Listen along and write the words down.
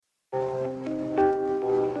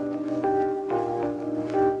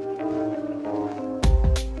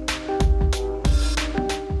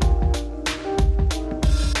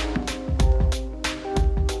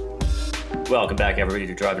Welcome back, everybody,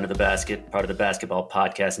 to Driving to the Basket, part of the Basketball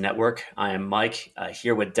Podcast Network. I am Mike,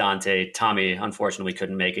 here with Dante. Tommy, unfortunately,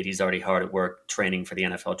 couldn't make it. He's already hard at work training for the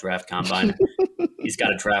NFL Draft Combine. He's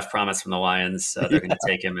got a draft promise from the Lions. They're going to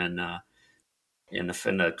take him in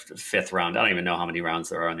the fifth round. I don't even know how many rounds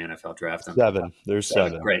there are in the NFL Draft. Seven. There's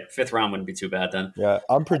seven. Great. Fifth round wouldn't be too bad then. Yeah,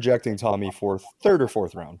 I'm projecting Tommy third or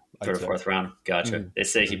fourth round. Third or fourth round. Gotcha. Mm-hmm. They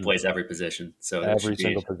say he plays every position. So every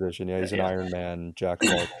single position. Yeah, he's an Iron Man, jack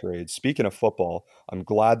of all trades. Speaking of football, I'm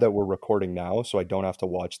glad that we're recording now so I don't have to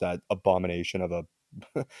watch that abomination of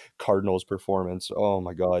a Cardinals performance. Oh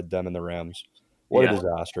my God, them and the Rams. What a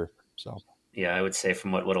disaster. So yeah, I would say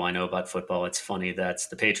from what little I know about football, it's funny that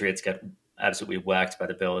the Patriots got absolutely whacked by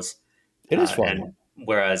the Bills. It is fun.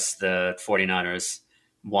 Whereas the 49ers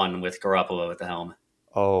won with Garoppolo at the helm.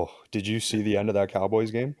 Oh, did you see the end of that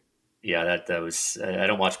Cowboys game? Yeah, that was, I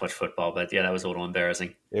don't watch much football, but yeah, that was a little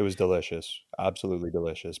embarrassing. It was delicious. Absolutely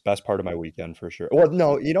delicious. Best part of my weekend for sure. Well,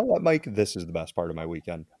 no, you know what, Mike? This is the best part of my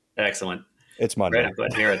weekend. Excellent. It's Monday. Right, I'm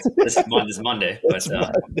glad to hear it. This is Monday. But,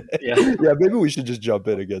 Monday. Yeah, maybe we should just jump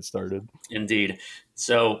in and get started. Indeed.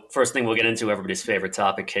 So first thing we'll get into, everybody's favorite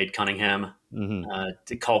topic, Cade Cunningham,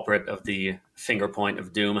 the culprit of the finger point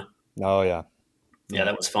of doom. Oh, yeah. Yeah,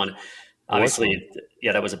 that was fun. Obviously,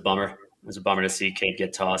 that was a bummer. It was a bummer to see Cade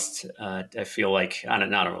get tossed. I feel like, I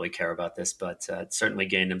don't really care about this, but it certainly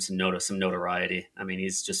gained him some notoriety. I mean,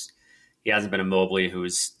 he hasn't been a Mobley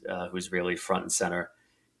who's really front and center.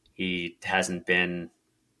 He hasn't been,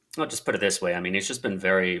 I'll just put it this way. I mean, he's just been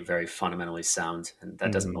very, very fundamentally sound, and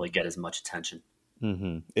that doesn't really get as much attention.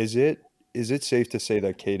 Mm-hmm. Is it safe to say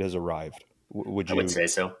that Cade has arrived? I would say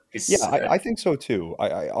so. I think so too.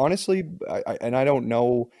 I honestly, and I don't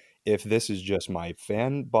know if this is just my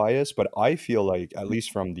fan bias, but I feel like, at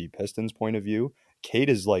least from the Pistons' point of view, Cade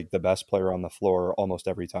is like the best player on the floor almost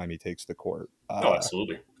every time he takes the court.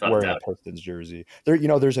 Absolutely. Wearing a Pistons jersey.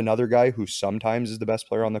 There's another guy who sometimes is the best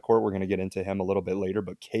player on the court. We're going to get into him a little bit later,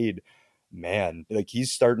 but Cade, man, like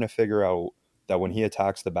he's starting to figure out that when he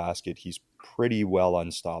attacks the basket, he's pretty well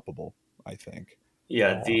unstoppable, I think.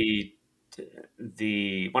 Yeah,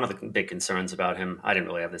 the one of the big concerns about him, I didn't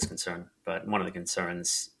really have this concern, but one of the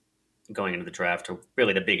concerns going into the draft, or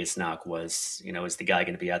really the biggest knock was, is the guy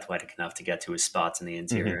going to be athletic enough to get to his spots in the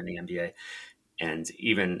interior in the NBA? And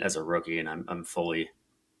even as a rookie, and I'm fully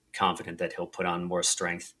confident that he'll put on more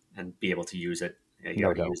strength and be able to use it. He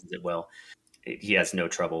already uses it well. He has no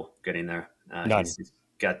trouble getting there. He's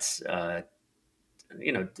got,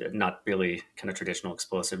 not really kind of traditional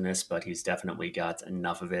explosiveness, but he's definitely got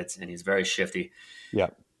enough of it, and he's very shifty. Yeah.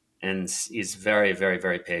 And he's very, very,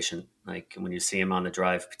 very patient. Like when you see him on the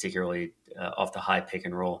drive, particularly off the high pick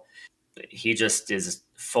and roll, he just is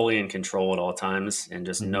fully in control at all times and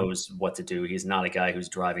just knows what to do. He's not a guy who's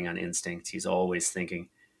driving on instinct. He's always thinking.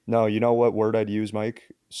 No, you know what word I'd use, Mike?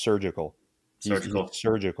 Surgical. He's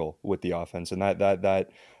surgical with the offense, and that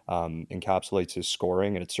encapsulates his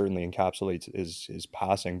scoring, and it certainly encapsulates his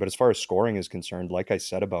passing. But as far as scoring is concerned, like I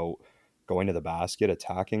said about going to the basket,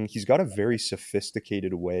 attacking, he's got a very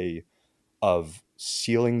sophisticated way of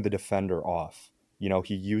sealing the defender off.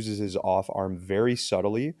 He uses his off arm very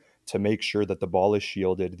subtly to make sure that the ball is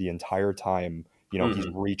shielded the entire time. He's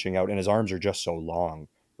reaching out, and his arms are just so long,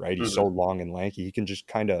 right? He's so long and lanky. He can just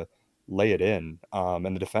kind of lay it in.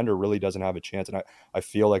 And the defender really doesn't have a chance. And I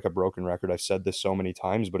feel like a broken record. I've said this so many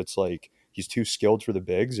times, but it's like he's too skilled for the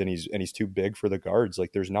bigs and he's too big for the guards.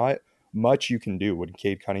 Like there's not much you can do when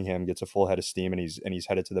Cade Cunningham gets a full head of steam and he's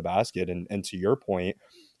headed to the basket. And to your point,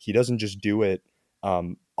 he doesn't just do it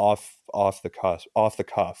off the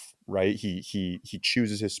cuff, right? He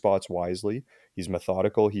chooses his spots wisely. He's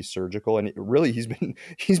methodical. He's surgical, and really he's been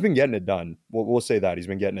getting it done. We'll say that he's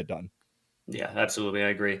been getting it done. Yeah, absolutely, I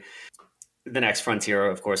agree. The next frontier,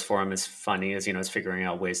 of course, for him is figuring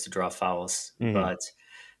out ways to draw fouls. But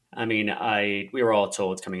I mean, we were all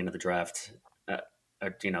told coming into the draft.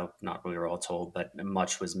 Not we were all told, but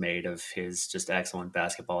much was made of his just excellent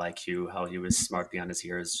basketball IQ, how he was smart beyond his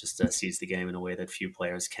years, just sees the game in a way that few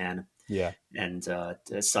players can. Yeah. And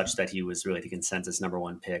such that he was really the consensus number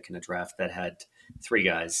one pick in a draft that had three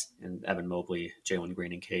guys, in Evan Mobley, Jalen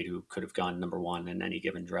Green, and Cade, who could have gone number one in any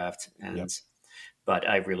given draft. But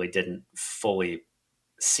I really didn't fully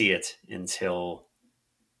see it until,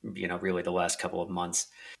 really the last couple of months.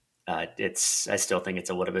 I still think it's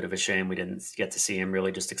a little bit of a shame we didn't get to see him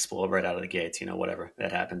really just explode right out of the gates, whatever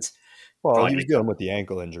that happens. Well, he was dealing with the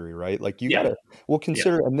ankle injury, right? Like gotta,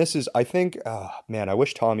 consider, and this is, I think, man, I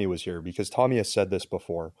wish Tommy was here because Tommy has said this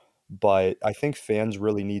before, but I think fans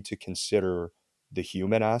really need to consider the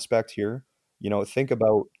human aspect here. Think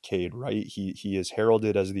about Cade, right? He is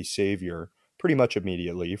heralded as the savior, pretty much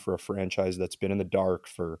immediately for a franchise that's been in the dark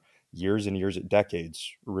for years and years,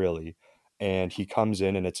 decades, really. And he comes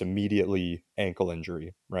in and it's immediately ankle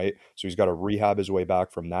injury, right? So he's got to rehab his way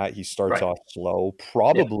back from that. He starts Right. off slow, Yeah.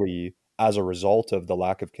 probably as a result of the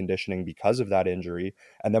lack of conditioning because of that injury.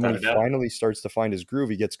 And then when Without a he doubt. finally starts to find his groove,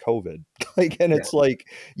 he gets COVID. And Yeah. it's like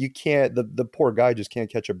you can't, the poor guy just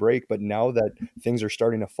can't catch a break. But now that things are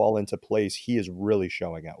starting to fall into place, he is really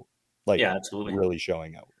showing out. Like Yeah, absolutely. really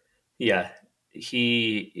showing out. Yeah.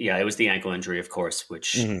 It was the ankle injury, of course,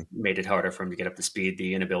 which Hmm. made it harder for him to get up to speed,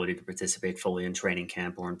 the inability to participate fully in training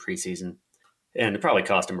camp or in preseason. And it probably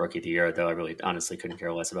cost him rookie of the year, though I really honestly couldn't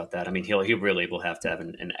care less about that. I mean, he really will have to have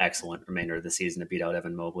an excellent remainder of the season to beat out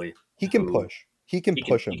Evan Mobley, He can who push. He can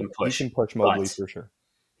push he him. can He push, can push Mobley but for sure.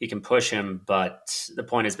 he can push him. But the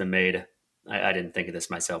point has been made. I didn't think of this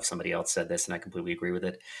myself. Somebody else said this, and I completely agree with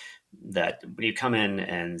it. That when you come in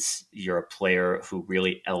and you're a player who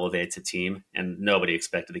really elevates a team, and nobody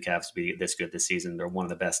expected the Cavs to be this good this season. They're one of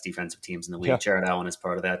the best defensive teams in the league. Yeah, Jared Allen is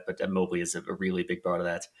part of that, but Mobley is a really big part of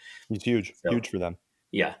that. he's huge. So Huge for them.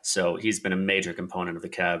 yeah, so he's been a major component of the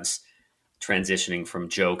Cavs transitioning from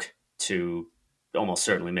joke to almost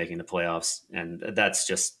certainly making the playoffs. And that's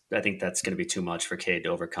just, I think that's going to be too much for Cade to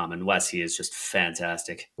overcome, unless he is just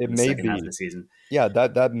fantastic It in the may second half of the be. season. Yeah,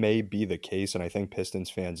 that may be the case, and I think Pistons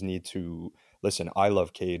fans need to listen. I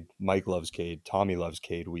love Cade. Mike loves Cade. Tommy loves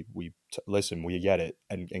Cade. Listen. We get it,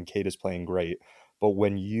 and Cade is playing great. But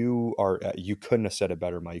when you are, you couldn't have said it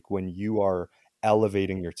better, Mike. When you are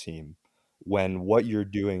elevating your team, when what you're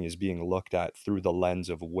doing is being looked at through the lens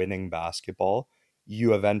of winning basketball,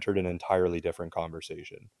 you have entered an entirely different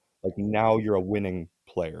conversation. Like now you're a winning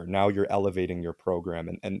player. Now you're elevating your program,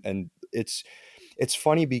 and it's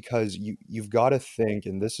funny because you've got to think,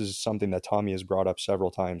 and this is something that Tommy has brought up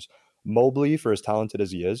several times. Mobley, for as talented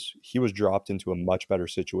as he is, he was dropped into a much better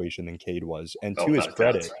situation than Cade was. And Oh, to his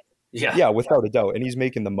without a doubt. credit, Yeah. yeah, without a doubt. And he's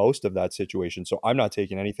making the most of that situation. So I'm not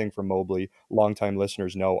taking anything from Mobley. Longtime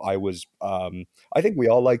listeners know I think we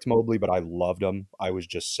all liked Mobley, but I loved him. I was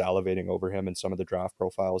just salivating over him in some of the draft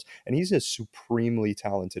profiles. And he's a supremely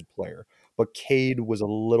talented player. But Cade was a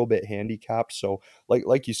little bit handicapped. So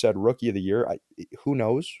like you said, rookie of the year, who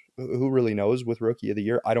knows? Who really knows with rookie of the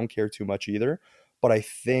year? I don't care too much either. But I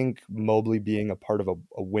think Mobley being a part of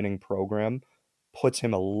a winning program puts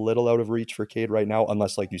him a little out of reach for Cade right now,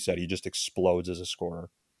 unless, like you said, he just explodes as a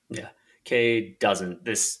scorer. Yeah. Cade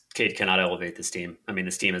cannot elevate this team. I mean,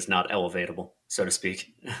 this team is not elevatable, so to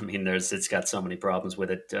speak. I mean, it's got so many problems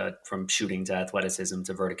with it, from shooting to athleticism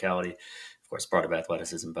to verticality. Of course, part of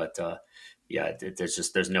athleticism, but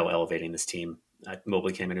there's no elevating this team.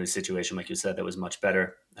 Mobley came into a situation, like you said, that was much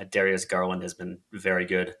better. Darius Garland has been very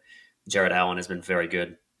good. Jared Allen has been very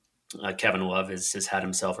good. Kevin Love has had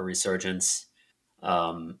himself a resurgence.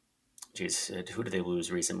 Um, who did they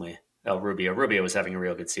lose recently? Oh, Rubio. Rubio was having a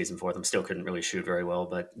real good season for them. Still couldn't really shoot very well,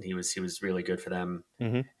 but he was really good for them.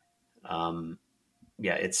 Mm-hmm. Um,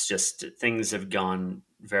 it's just things have gone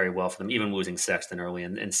very well for them. Even losing Sexton early,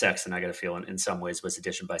 and Sexton, I got to feel in some ways was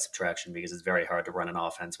addition by subtraction, because it's very hard to run an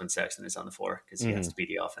offense when Sexton is on the floor, because he has Mm-hmm. to be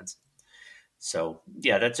the offense. So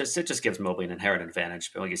yeah, it just gives Mobley an inherent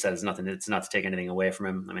advantage. But like you said, it's not to take anything away from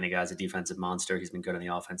him. I mean, the guy's a defensive monster. He's been good on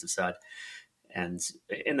the offensive side. And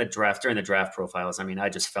during the draft profiles, I mean, I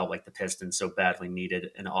just felt like the Pistons so badly needed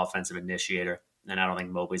an offensive initiator, and I don't think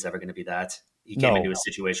Mobley's ever going to be that. He came into No. a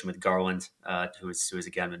situation with Garland, who has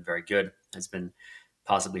again been very good, has been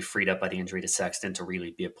possibly freed up by the injury to Sexton to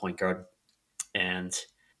really be a point guard, and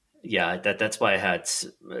yeah, that's why it's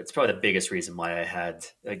probably the biggest reason why I had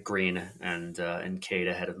Green and Cade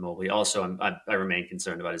ahead of Mobley. Also, I remain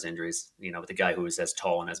concerned about his injuries. You know, with a guy who is as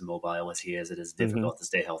tall and as mobile as he is, it is Mm-hmm. difficult to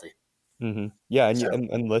stay healthy. Mm-hmm. Yeah, and, So,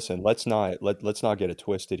 and listen, let's not get it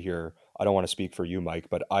twisted here. I don't want to speak for you, Mike,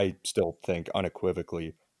 but I still think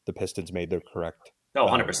unequivocally the Pistons made their correct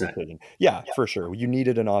 100%. decision. Yeah, for sure. You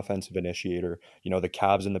needed an offensive initiator. You know, the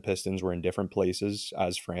Cavs and the Pistons were in different places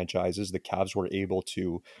as franchises. The Cavs were able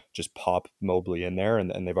to just pop Mobley in there,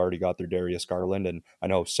 and they've already got their Darius Garland. And I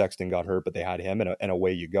know Sexton got hurt, but they had him, and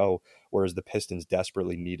away you go. Whereas the Pistons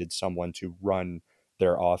desperately needed someone to run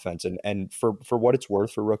their offense. And for what it's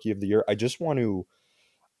worth for rookie of the year, I just want to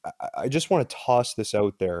toss this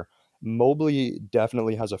out there. Mobley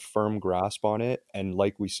definitely has a firm grasp on it, and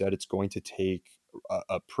like we said, it's going to take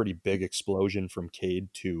a pretty big explosion from Cade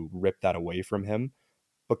to rip that away from him.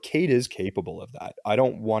 But Cade is capable of that. I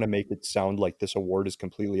don't want to make it sound like this award is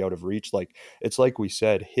completely out of reach. Like it's like we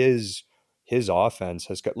said, his offense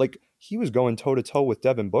has got, like, he was going toe to toe with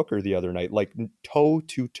Devin Booker the other night, like toe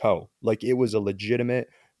to toe. Like it was a legitimate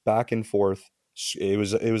back and forth It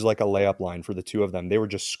was like a layup line for the two of them. They were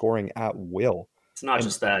just scoring at will. It's not And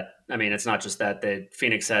just that. I mean, it's not just that.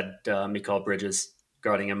 Phoenix had Mikal Bridges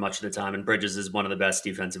guarding him much of the time, and Bridges is one of the best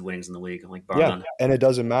defensive wings in the league, like bar yeah, none. and it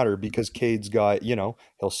doesn't matter because Cade's got, he'll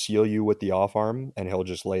seal you with the off arm and he'll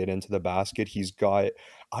just lay it into the basket. He's got,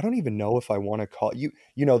 I don't even know if I want to call you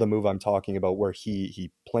know the move I'm talking about where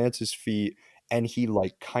he plants his feet and he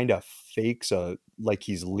like kind of fakes like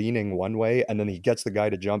he's leaning one way and then he gets the guy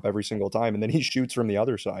to jump every single time and then he shoots from the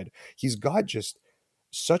other side. He's got just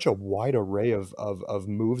such a wide array of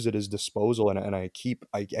moves at his disposal and I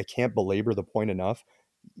can't belabor the point enough.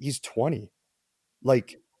 He's 20.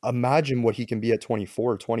 Like, imagine what he can be at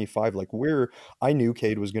 24, 25. Like, I knew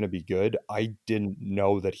Cade was going to be good. I didn't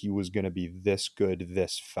know that he was going to be this good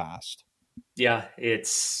this fast. Yeah,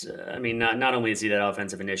 it's. I mean, not only is he that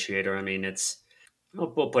offensive initiator. I mean, it's.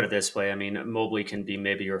 We'll put it this way. I mean, Mobley can be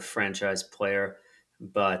maybe your franchise player,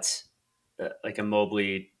 but like a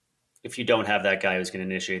Mobley, if you don't have that guy who's going to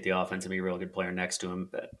initiate the offense and be a real good player next to him,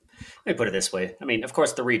 but let me put it this way. I mean, of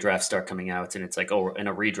course, the redrafts start coming out, and it's like, oh, in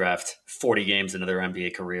a redraft, 40 games into their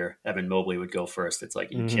NBA career, Evan Mobley would go first. It's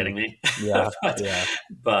like, are you Hmm. kidding me? Yeah, but yeah.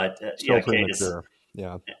 yeah, Still Cade is premature.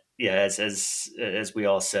 Yeah. yeah, as we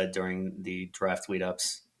all said during the draft lead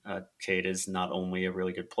ups, Cade is not only a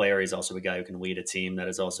really good player, he's also a guy who can lead a team that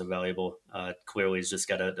is also valuable. Clearly, he's just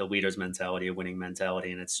got a leader's mentality, a winning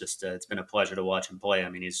mentality, and it's been a pleasure to watch him play. I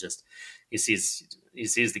mean, he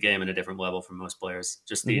sees the game at a different level from most players.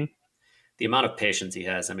 Just Hmm. the amount of patience he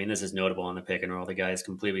has. I mean, this is notable on the pick and roll. The guy is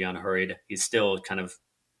completely unhurried. He's still kind of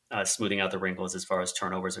smoothing out the wrinkles as far as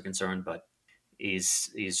turnovers are concerned, but he's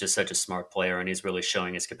just such a smart player, and he's really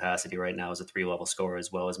showing his capacity right now as a 3-level scorer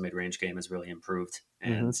as well. As mid-range game has really improved,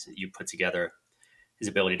 Hmm. and you put together his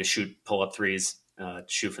ability to shoot pull-up threes,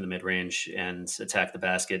 shoot from the mid-range, and attack the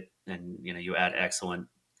basket, and you add excellent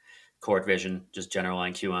court vision, just general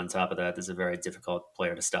IQ on top of that. This is a very difficult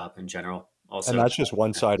player to stop in general. And Also, that's just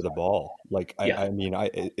one side of the ball. Like, yeah, I mean,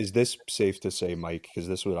 is this safe to say, Mike? Because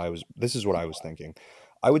this is what I was thinking.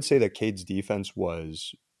 I would say that Cade's defense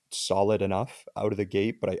was solid enough out of the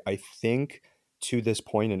gate, but I think to this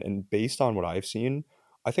point, and based on what I've seen,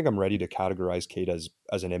 I think I'm ready to categorize Cade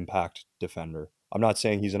as an impact defender. I'm not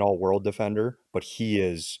saying he's an all world defender, but he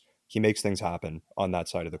makes things happen on that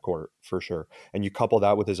side of the court for sure. And you couple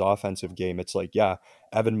that with his offensive game, it's like, yeah,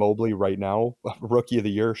 Evan Mobley right now, rookie of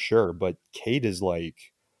the year, sure, but Cade is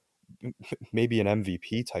like maybe an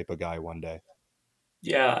MVP type of guy one day.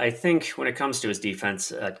 yeah. I think when it comes to his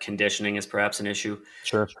defense, conditioning is perhaps an issue.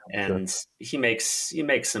 Sure, sure. And he makes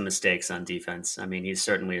some mistakes on defense. I mean, he's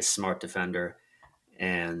certainly a smart defender,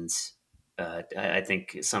 and I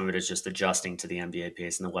think some of it is just adjusting to the NBA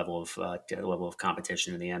pace and the level of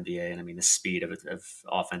competition in the NBA, and I mean the speed of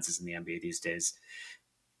offenses in the NBA these days.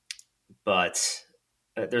 But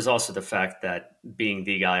there's also the fact that being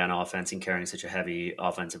the guy on offense and carrying such a heavy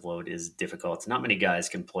offensive load is difficult. Not many guys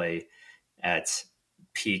can play at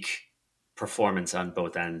peak performance on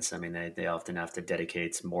both ends. I mean, they often have to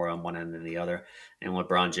dedicate more on one end than the other. And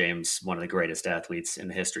LeBron James, one of the greatest athletes in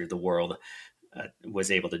the history of the world,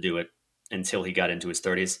 was able to do it until he got into his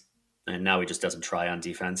 30s. And now he just doesn't try on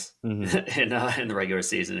defense Hmm. in the regular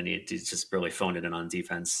season, and he's just really phoned it in on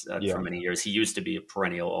defense for Yeah. many years. He used to be a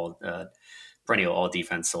perennial all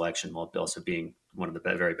defense selection, while also being one of the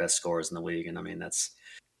very best scorers in the league. And I mean, that's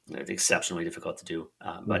exceptionally difficult to do.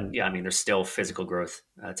 But Hmm. yeah, I mean, there's still physical growth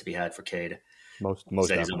to be had for Cade. You Most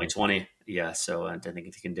said he's only definitely. 20. Yeah. So I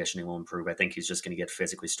think the conditioning will improve. I think he's just going to get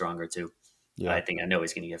physically stronger too. Yeah. I know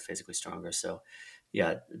he's going to get physically stronger. So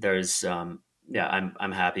yeah, yeah,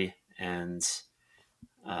 I'm happy. And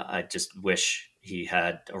I just wish he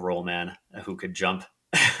had a roll man who could jump.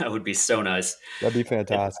 That would be so nice. That'd be It,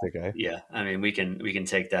 fantastic, eh? yeah, I mean, we can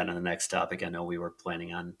take that on the next topic. I know we were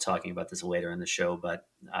planning on talking about this later in the show, but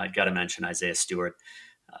I got to mention Isaiah Stewart.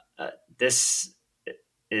 This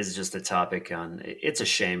is just a topic on. It's a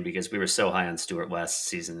shame because we were so high on Stewart last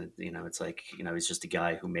season. It's like he's just a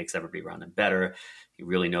guy who makes everybody around him better. He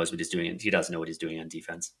really knows what he's doing. He doesn't know what he's doing on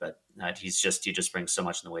defense, but he just brings so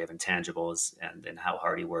much in the way of intangibles and how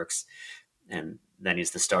hard he works. And then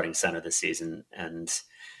he's the starting center this season, and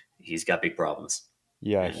he's got big problems.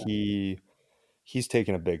 Yeah, And he's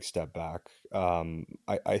taken a big step back.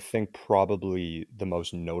 I think probably the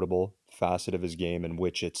most notable facet of his game in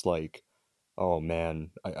which it's like, oh man,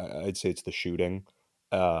 I'd say it's the shooting.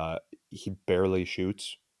 He barely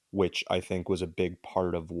shoots, which I think was a big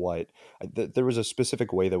part of there was a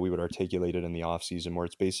specific way that we would articulate it in the offseason where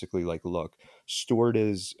it's basically like, look, Stewart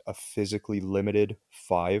is a physically limited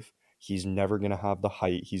five. He's never going to have the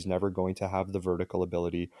height. He's never going to have the vertical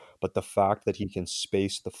ability. But the fact that he can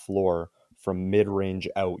space the floor from mid-range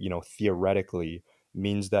out, theoretically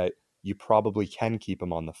means that you probably can keep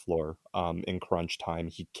him on the floor in crunch time.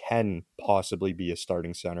 He can possibly be a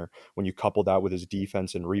starting center when you couple that with his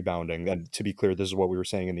defense and rebounding. And to be clear, this is what we were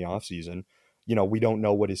saying in the offseason. We don't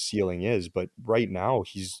know what his ceiling is, but right now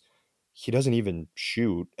he doesn't even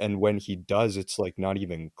shoot. And when he does, it's like not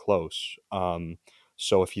even close.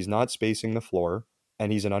 So if he's not spacing the floor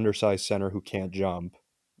and he's an undersized center who can't jump,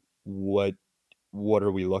 what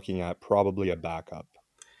are we looking at? Probably a backup.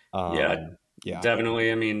 Yeah, Yeah.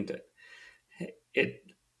 definitely. I mean, it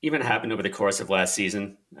even happened over the course of last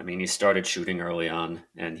season. I mean, he started shooting early on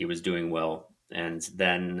and he was doing well. And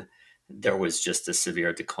then there was just a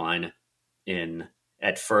severe decline in,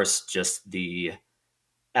 at first, just the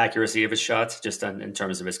accuracy of his shots, just in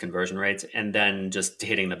terms of his conversion rates, and then just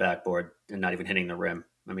hitting the backboard and not even hitting the rim.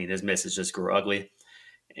 I mean, his misses just grew ugly.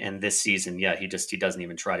 And this season, yeah, he doesn't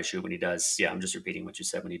even try to shoot when he does. Yeah, I'm just repeating what you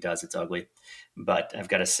said. When he does, it's ugly. But I've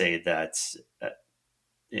got to say that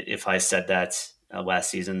if I said that last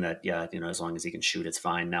season, that yeah, as long as he can shoot, it's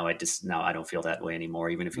fine. Now I don't feel that way anymore.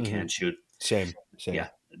 Even if he Mm-hmm. can shoot, Same. yeah,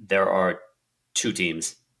 there are two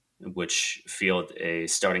teams which field a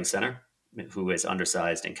starting center who is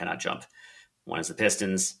undersized and cannot jump. One is the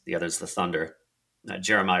Pistons, the other is the Thunder.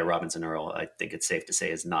 Jeremiah Robinson Earl, I think it's safe to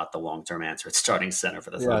say, is not the long-term answer at starting center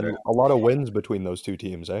for the Thunder. A lot of wins between those two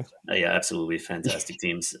teams, eh? Yeah, absolutely fantastic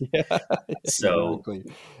teams. Yeah, So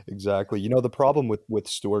exactly. The problem with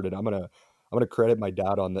Stewart, and I'm gonna credit my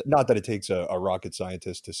dad on that. Not that it takes a rocket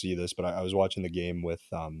scientist to see this, but I was watching the game with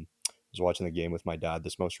my dad,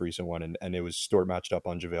 this most recent one, and it was Stewart matched up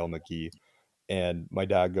on JaVale McGee. And my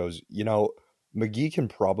dad goes, McGee can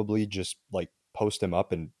probably just like post him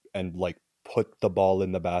up and like put the ball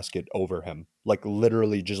in the basket over him, like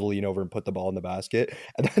literally just lean over and put the ball in the basket.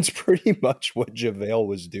 And that's pretty much what JaVale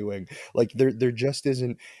was doing. Like there just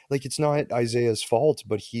isn't, like, it's not Isaiah's fault,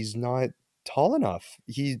 but he's not tall enough.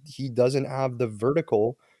 He doesn't have the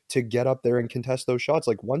vertical to get up there and contest those shots.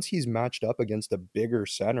 Like once he's matched up against a bigger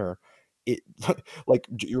center, it like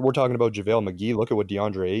we're talking about JaVale McGee. Look at what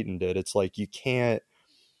DeAndre Ayton did. It's like you can't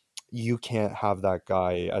have that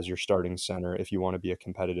guy as your starting center if you want to be a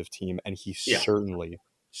competitive team. And he yeah, certainly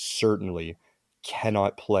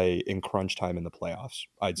cannot play in crunch time in the playoffs,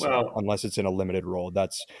 I'd say, well, unless it's in a limited role.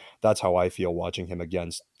 That's how I feel watching him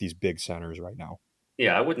against these big centers right now.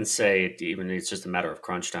 yeah, I wouldn't say even it's just a matter of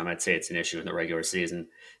crunch time. I'd say it's an issue in the regular season.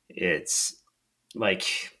 It's like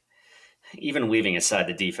even leaving aside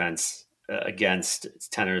the defense against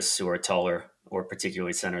tenors who are taller, or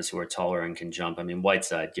particularly centers who are taller and can jump. I mean,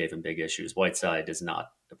 Whiteside gave him big issues. Whiteside is not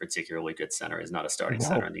a particularly good center. Is not a starting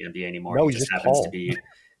center in the NBA anymore. No, He he's just just happens to tall. be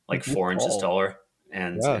like He's 4 inches tall. taller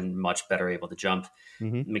and Yeah. much better able to jump.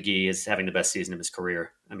 Mm-hmm. McGee is having the best season of his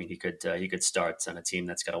career. I mean, he could start on a team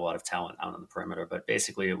that's got a lot of talent out on the perimeter, but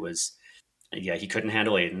basically it was, yeah, he couldn't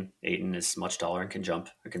handle Ayton. Ayton is much taller and can jump,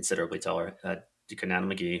 or considerably taller. He couldn't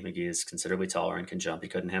handle McGee. McGee is considerably taller and can jump. He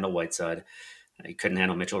couldn't handle Whiteside. He couldn't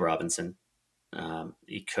handle Mitchell Robinson.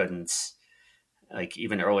 He couldn't, like,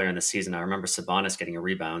 even earlier in the season, I remember Sabonis getting a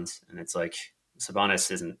rebound, and it's like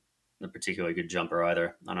Sabonis isn't a particularly good jumper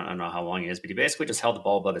either. I don't know how long he is, but he basically just held the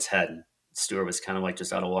ball above his head. And Stewart was kind of like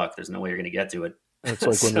just out of luck. There's no way you're going to get to it. It's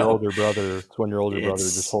like when your older brother. It's when your older brother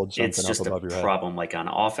just holds It's something up just a above your head. problem. Like on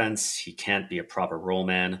offense, he can't be a proper roll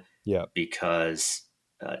man. Yeah. Because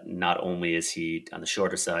not only is he on the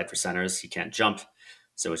shorter side for centers, he can't jump.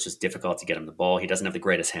 So it's just difficult to get him the ball. He doesn't have the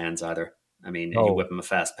greatest hands either. I mean, you whip him a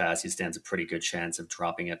fast pass, he stands a pretty good chance of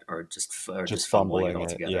dropping it or just fumbling it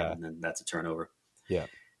altogether, and then that's a turnover. Yeah.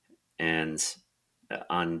 And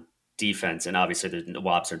on defense, and obviously the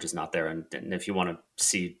lobs are just not there. And if you want to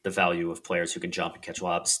see the value of players who can jump and catch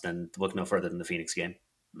lobs, then look no further than the Phoenix game.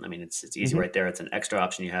 I mean, it's easy right there. It's an extra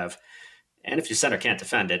option you have. And if your center can't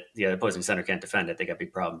defend it, the opposing center can't defend it, they got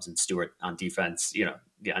big problems. And Stewart on defense,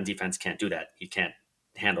 on defense can't do that. He can't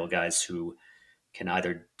handle guys who can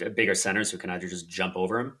either, bigger centers who can either just jump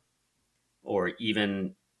over him, or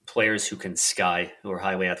even players who can sky, who are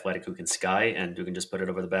highly athletic, who can sky and who can just put it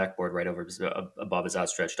over the backboard right over above his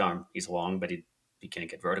outstretched arm. He's long, but he can't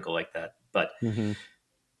get vertical like that. But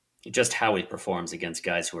just how he performs against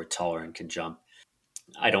guys who are taller and can jump,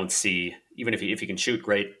 I don't see, even if he can shoot,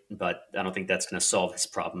 great, but I don't think that's going to solve his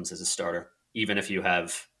problems as a starter. Even if you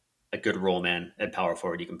have a good roll man at power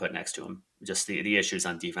forward you can put next to him, just the issues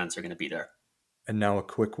on defense are going to be there. And now a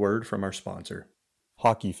quick word from our sponsor.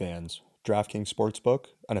 Hockey fans, DraftKings Sportsbook,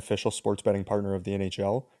 an official sports betting partner of the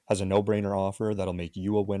NHL, has a no-brainer offer that'll make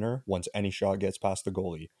you a winner once any shot gets past the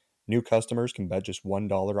goalie. New customers can bet just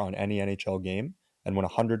 $1 on any NHL game and win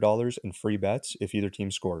 $100 in free bets if either team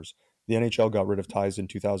scores. The NHL got rid of ties in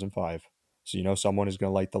 2005. So you know someone is going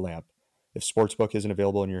to light the lamp. If Sportsbook isn't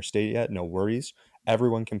available in your state yet, no worries.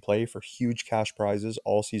 Everyone can play for huge cash prizes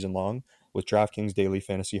all season long with DraftKings daily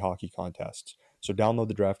fantasy hockey contests. So download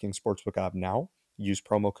the DraftKings Sportsbook app now, use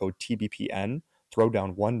promo code TBPN, throw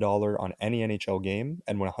down $1 on any NHL game,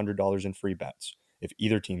 and win $100 in free bets if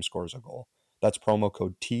either team scores a goal. That's promo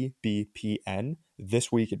code TBPN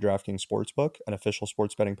this week at DraftKings Sportsbook, an official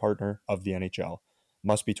sports betting partner of the NHL.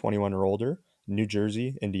 Must be 21 or older, New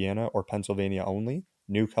Jersey, Indiana, or Pennsylvania only.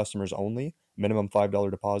 New customers only. Minimum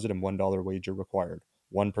 $5 deposit and $1 wager required.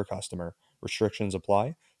 One per customer. Restrictions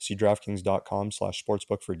apply. See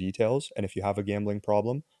DraftKings.com/sportsbook for details. And if you have a gambling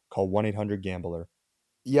problem, call 1-800-GAMBLER.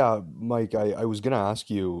 Yeah, Mike, I was going to ask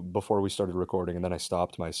you before we started recording, and then I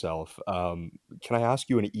stopped myself. Can I ask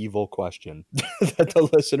you an evil question that the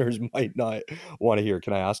listeners might not want to hear?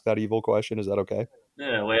 Can I ask that evil question? Is that okay?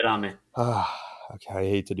 Yeah, lay it on me. Okay, I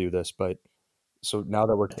hate to do this, but so now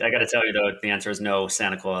that we're I got to tell you though, the answer is no.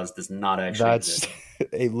 Santa Claus does not actually that's exist.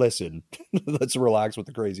 hey, listen, let's relax with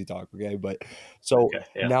the crazy talk, okay? But so Okay,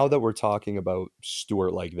 yeah. now that we're talking about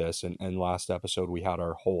Stewart like this, and last episode we had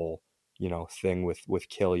our whole thing with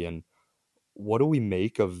Killian. What do we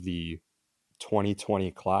make of the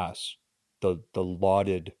 2020 class, the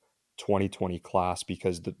lauded 2020 class?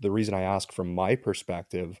 Because the reason I ask from my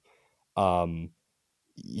perspective, um,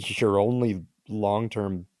 your only long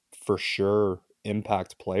term for sure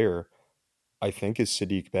impact player, I think, is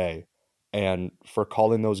Saddiq Bey. And for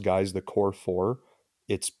calling those guys the core four,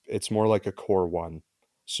 it's more like a core one.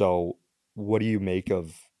 So what do you make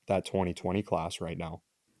of that 2020 class right now?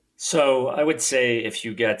 So I would say if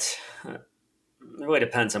you get, it really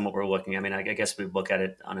depends on what we're looking. I mean, I guess we look at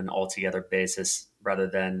it on an altogether basis rather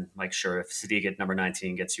than like, sure, if Saddiq at number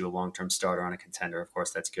 19 gets you a long-term starter on a contender, of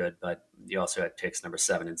course that's good. But you also had picks number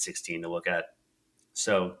 7 and 16 to look at.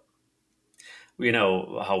 So we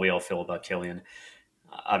know how we all feel about Killian.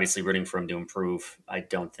 Obviously, rooting for him to improve. I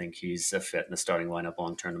don't think he's a fit in the starting lineup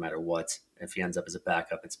long term, no matter what. If he ends up as a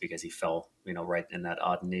backup, it's because he fell, right in that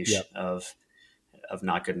odd niche Yep. of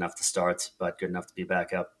not good enough to start, but good enough to be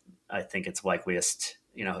backup. I think it's likeliest,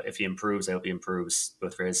 if he improves, I hope he improves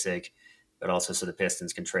both for his sake, but also so the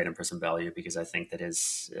Pistons can trade him for some value because I think that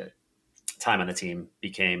his time on the team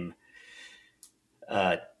became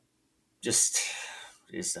uh, just.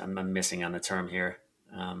 I'm missing on the term here.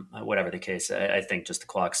 Whatever the case, I think just the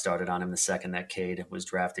clock started on him the second that Cade was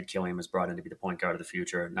drafted. Killian was brought in to be the point guard of the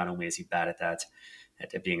future. Not only is he bad at that,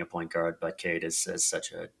 at being a point guard, but Cade is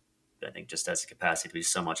such a, I think, just has the capacity to be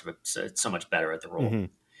so much better at the role. Mm-hmm.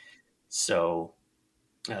 So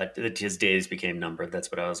his days became numbered.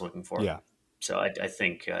 That's what I was looking for. Yeah. So I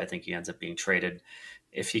think he ends up being traded.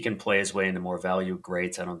 If he can play his way into more value,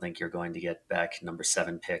 great. I don't think you're going to get back number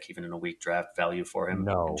 7 pick, even in a weak draft value for him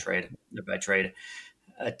No. by trade.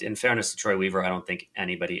 In fairness to Troy Weaver, I don't think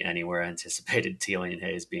anybody anywhere anticipated Tealian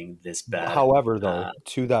Hayes being this bad. However, though,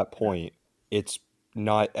 to that point, it's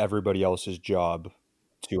not everybody else's job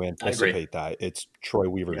to anticipate that. It's Troy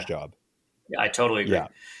Weaver's job. Yeah, I totally agree. Yeah.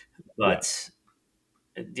 But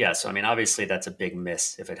yeah, so I mean, obviously that's a big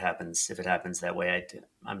miss if it happens. If it happens that way,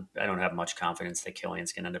 I don't have much confidence that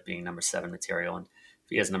Killian's going to end up being number 7 material. And if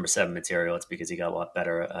he has number 7 material, it's because he got a lot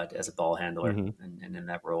better as a ball handler, and in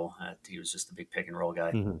that role, he was just a big pick and roll guy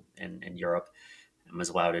in Europe, and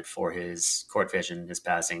was lauded for his court vision, his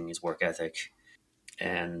passing, his work ethic,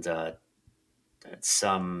 and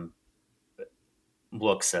some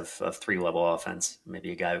looks of 3-level offense.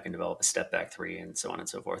 Maybe a guy who can develop a step back 3 and so on and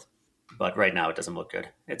so forth. But right now it doesn't look good.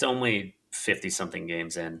 It's only 50-something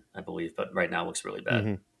games in, I believe, but right now it looks really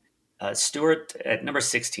bad. Stewart at number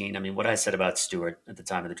 16, I mean, what I said about Stewart at the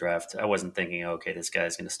time of the draft, I wasn't thinking, okay, this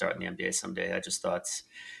guy's going to start in the NBA someday. I just thought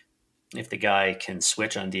if the guy can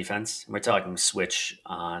switch on defense, and we're talking switch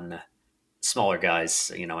on smaller guys,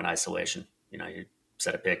 in isolation. You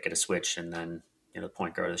set a pick, get a switch, and then, the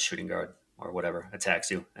point guard or the shooting guard or whatever attacks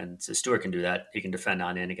you. And so Stewart can do that. He can defend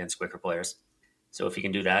on in against quicker players. So if he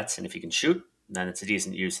can do that, and if he can shoot, then it's a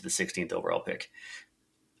decent use of the 16th overall pick.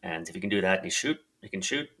 And if he can do that and he can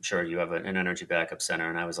shoot, sure, you have an energy backup center.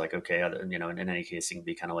 And I was like, okay, in any case, he can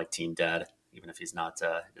be kind of like team dad, even if he's not,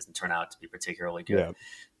 doesn't turn out to be particularly good,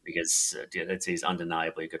 because he's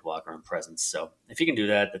undeniably a good locker room presence. So if he can do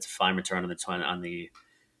that, that's a fine return on the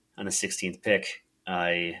 16th pick.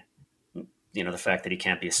 The fact that he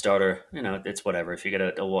can't be a starter, it's whatever. If you get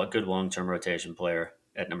a good long-term rotation player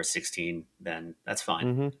at number 16, then that's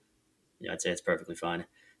fine. I'd say it's perfectly fine.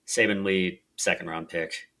 Saban Lee, 2nd-round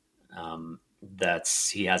pick.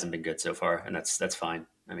 He hasn't been good so far, and that's fine.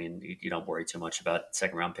 I mean, you don't worry too much about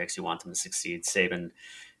 2nd-round picks. You want them to succeed. Saban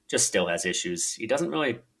just still has issues. He doesn't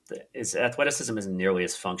really his athleticism isn't nearly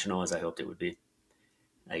as functional as I hoped it would be.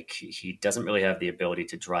 Like he doesn't really have the ability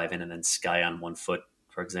to drive in and then sky on one foot,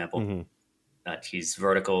 for example. Hmm. He's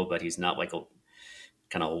vertical, but he's not like a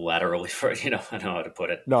kind of laterally for I don't know how to put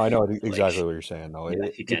it. No, I know Like exactly what you're saying, though. yeah,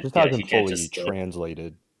 he It can't. just Yeah, hasn't he can't fully just.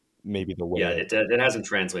 translated, maybe the way Yeah, that. it hasn't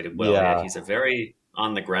translated well. Yeah, Yeah, he's a very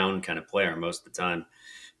on the ground kind of player most of the time,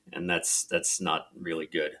 and that's not really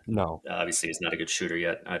good. no. Obviously, he's not a good shooter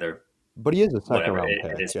yet either. But he is a second Whatever, round it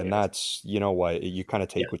pick, is what and it is. that's, you know what, you kind of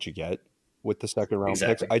Yeah, take what you get with the second round picks.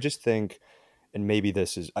 exactly. I just think, and maybe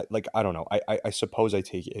this is like, I don't know. I suppose I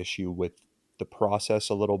take issue with the process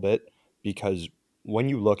a little bit, because when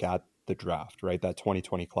you look at the draft, right, that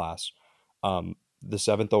 2020 class, the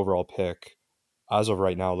seventh overall pick, as of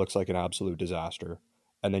right now, looks like an absolute disaster.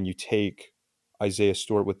 And then you take Isaiah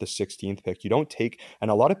Stewart with the 16th pick. You don't take,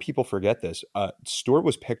 and a lot of people forget this. Stewart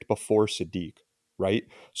was picked before Saddiq, right?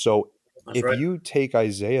 So That's if right. you take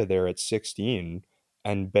Isaiah there at 16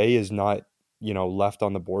 and Bey is not, left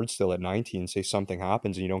on the board still at 19, say something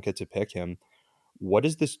happens and you don't get to pick him, what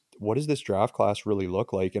does this draft class really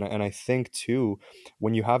look like? And I think too,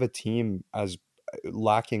 when you have a team as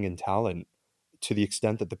lacking in talent to the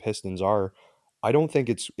extent that the Pistons are, I don't think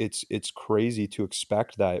it's crazy to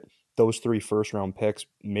expect that those three first round picks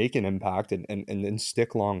make an impact and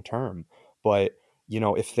stick long term. But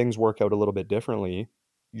if things work out a little bit differently,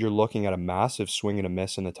 you're looking at a massive swing and a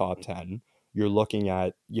miss in the top 10. You're looking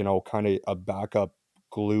at, kind of a backup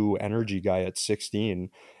glue energy guy at 16.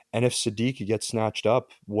 And if Saddiq gets snatched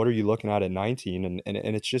up, what are you looking at 19? And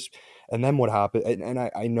it's just, and then what happened? And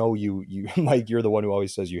I know you Mike, you're the one who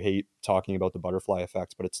always says you hate talking about the butterfly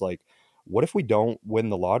effects, but it's like, what if we don't win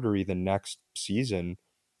the lottery the next season?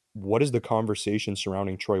 What does the conversation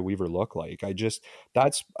surrounding Troy Weaver look like?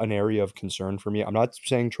 That's an area of concern for me. I'm not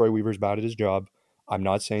saying Troy Weaver's bad at his job. I'm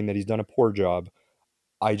not saying that he's done a poor job.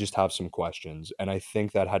 I just have some questions. And I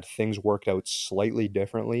think that had things worked out slightly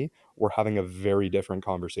differently, we're having a very different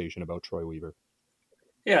conversation about Troy Weaver.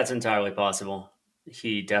 Yeah, it's entirely possible.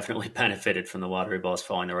 He definitely benefited from the lottery balls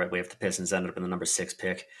falling the right way if the Pistons ended up in the number 6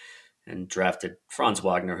 pick and drafted Franz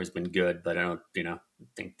Wagner, who's been good, but I don't,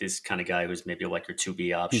 think this kind of guy who's maybe like your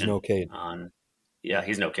 2B He's no option Cade. on. Yeah,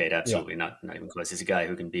 he's no Cade, Yeah. absolutely not even close. He's a guy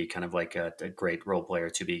who can be kind of like a great role player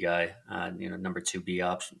 2B guy, number 2B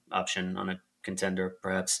option on a contender,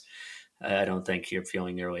 perhaps. I don't think you're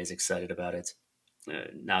feeling nearly as excited about it.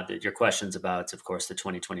 Now that your questions about, of course, the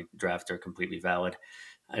 2020 draft are completely valid.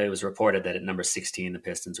 It was reported that at number 16, the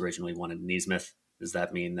Pistons originally wanted Neesmith. Does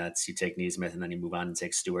that mean that you take Neesmith and then you move on and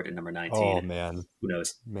take Stewart at number Oh 19? man. Who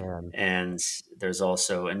knows? Man. And there's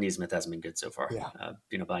also, and Neesmith hasn't been good so far, Yeah.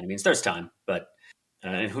 by any means. There's time, but,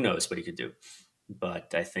 and who knows what he could do.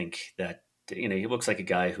 But I think that, he looks like a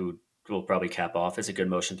guy who will probably cap off as a good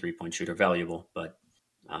motion 3-point shooter, valuable, but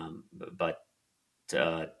who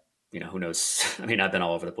knows? I mean, I've been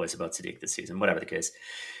all over the place about Saddiq this season, whatever the case.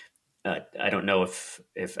 I don't know if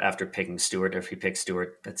after picking Stewart, if he picked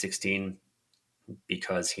Stewart at 16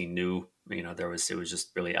 because he knew, it was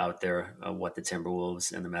just really out there what the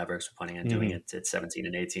Timberwolves and the Mavericks were planning on doing Hmm. it at 17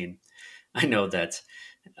 and 18. I know that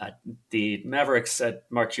the Mavericks,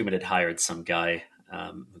 Mark Cuban had hired some guy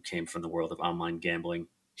who came from the world of online gambling,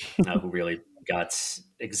 who really got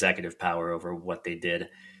executive power over what they did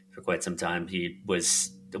for quite some time. He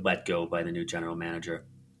was let go by the new general manager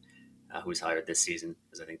who was hired this season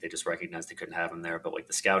because I think they just recognized they couldn't have him there. But like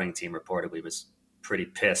the scouting team reportedly was pretty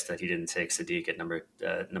pissed that he didn't take Saddiq at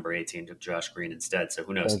number 18 to Josh Green instead. So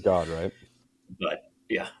who knows? Thank God, right?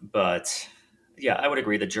 But I would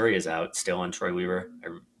agree. The jury is out still on Troy Weaver.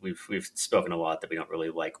 We've spoken a lot that we don't really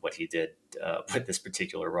like what he did with this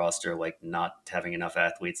particular roster, like not having enough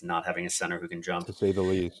athletes, not having a center who can jump, To say the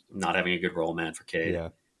least. not having a good role man for Cade. Yeah.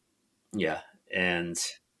 Yeah, and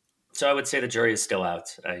so I would say the jury is still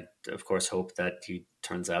out. I, of course, hope that he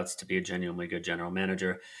turns out to be a genuinely good general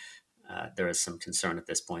manager. There is some concern at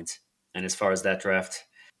this point. And as far as that draft,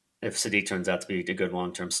 if Saddiq turns out to be a good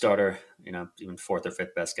long-term starter, even fourth or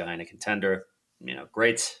fifth best guy in a contender,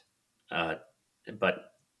 great.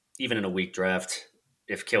 But even in a weak draft,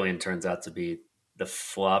 if Killian turns out to be the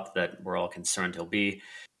flop that we're all concerned he'll be,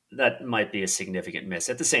 that might be a significant miss.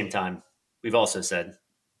 At the same time, we've also said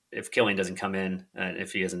if Killian doesn't come in,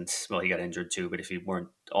 if he isn't, well, he got injured too, but if he weren't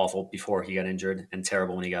awful before he got injured and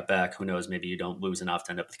terrible when he got back, who knows? Maybe you don't lose enough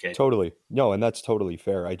to end up with Cade. Totally. No, and that's totally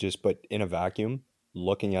fair. But in a vacuum,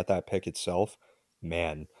 looking at that pick itself,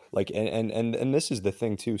 man, like, and this is the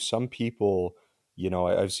thing too. Some people,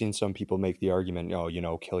 I've seen some people make the argument,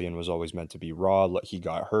 oh, Killian was always meant to be raw. He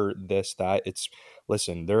got hurt, this, that.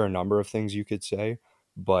 Listen, there are a number of things you could say,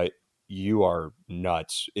 but you are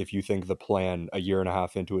nuts if you think the plan a year and a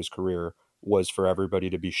half into his career was for everybody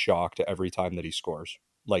to be shocked every time that he scores.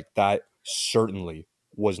 Like that certainly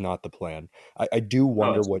was not the plan. I do Oh,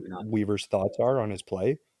 wonder what absolutely not. Weaver's thoughts are on his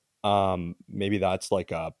play. Maybe that's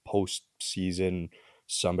like a postseason.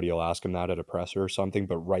 Somebody will ask him that at a presser or something,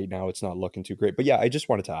 but right now it's not looking too great. But yeah, I just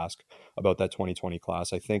wanted to ask about that 2020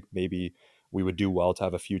 class. I think maybe we would do well to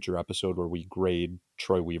have a future episode where we grade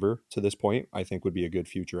Troy Weaver to this point. I think would be a good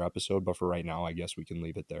future episode, but for right now, I guess we can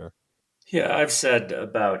leave it there. Yeah, I've said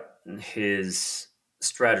about his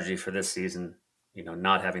strategy for this season,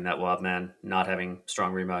 not having that lob man, not having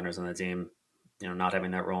strong rebounders on the team, not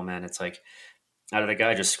having that roll man. It's like either the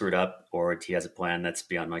guy just screwed up or he has a plan that's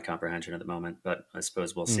beyond my comprehension at the moment. But I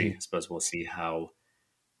suppose we'll see. Mm-hmm. I suppose we'll see how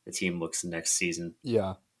the team looks next season.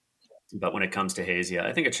 Yeah. But when it comes to Hayes, yeah,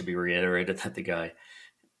 I think it should be reiterated that the guy,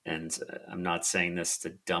 and I'm not saying this to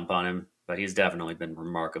dump on him, but he's definitely been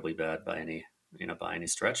remarkably bad by any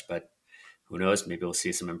stretch. But who knows? Maybe we'll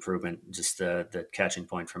see some improvement. Just the catching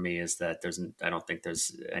point for me is that I don't think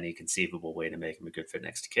there's any conceivable way to make him a good fit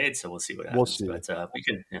next to Cade. So we'll see what We'll happens. see. But we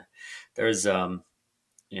can. Yeah, there's a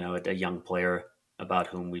young player about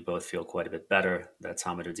whom we both feel quite a bit better. That's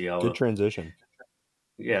Hamidou Good Diallo. transition.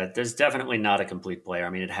 Yeah, there's definitely not a complete player.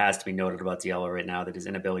 I mean, it has to be noted about Diallo right now that his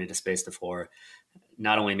inability to space the floor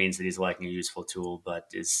not only means that he's lacking a useful tool, but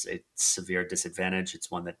is a severe disadvantage.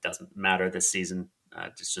 It's one that doesn't matter this season.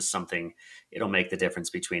 It's just something. It'll make the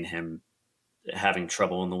difference between him having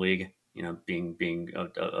trouble in the league. Being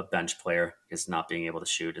a bench player is not being able to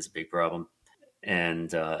shoot is a big problem,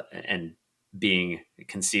 and being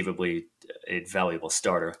conceivably a valuable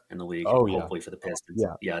starter in the league, Oh yeah. hopefully for the Pistons.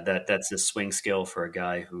 Yeah. Yeah, that's a swing skill for a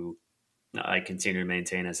guy who I continue to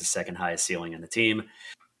maintain as the second highest ceiling in the team.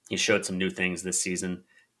 He showed some new things this season.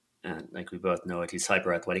 And like we both know it, he's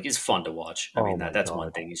hyper athletic. He's fun to watch. I Oh mean, my that's one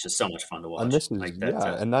God. thing. He's just so much fun to And watch. this is Like that.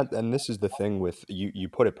 yeah, and this is the thing with you. You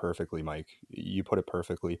put it perfectly, Mike. You put it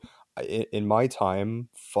perfectly. In my time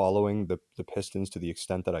following the Pistons to the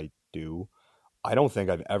extent that I do, I don't think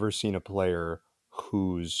I've ever seen a player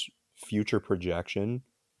whose future projection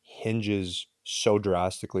hinges so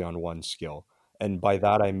drastically on one skill. And by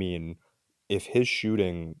that I mean if his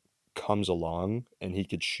shooting comes along and he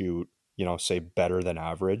could shoot, say better than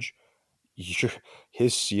average, you're,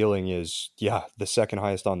 his ceiling is the second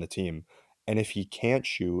highest on the team. And if he can't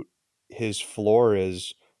shoot, his floor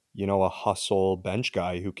is a hustle bench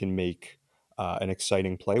guy who can make an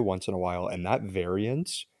exciting play once in a while, and that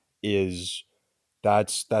variance is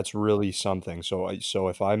that's really something. So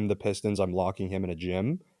if I'm the Pistons, I'm locking him in a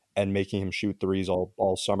gym and making him shoot threes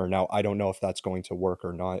all summer. Now I don't know if that's going to work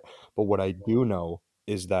or not, but what I do know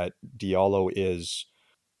is that Diallo is,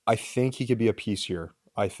 I think he could be a piece here.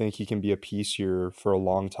 I think he can be a piece here for a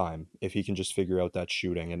long time if he can just figure out that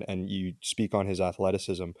shooting. And you speak on his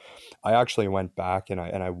athleticism. I actually went back and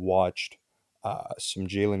I watched some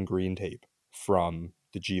Jalen Green tape from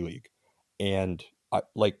the G League, and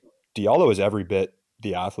like Diallo is every bit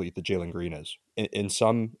the athlete that Jalen Green is. In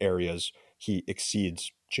some areas, he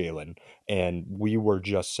exceeds Jalen, and we were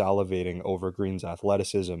just salivating over Green's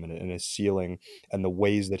athleticism and his ceiling and the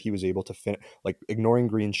ways that he was able to finish, like ignoring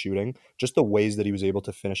Green's shooting, just the ways that he was able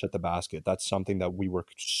to finish at the basket. That's something that we were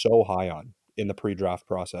so high on in the pre-draft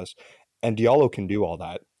process. And Diallo can do all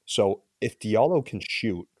that. So if Diallo can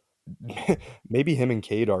shoot, maybe him and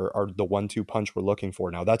Cade are the 1-2 punch we're looking for.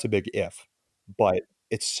 Now that's a big if, but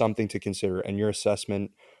it's something to consider. And your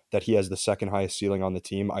assessment that he has the second highest ceiling on the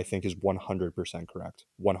team, I think is 100% correct.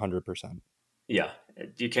 100%. Yeah,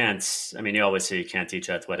 you can't. I mean, you always say you can't teach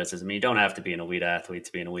athleticism. You don't have to be an elite athlete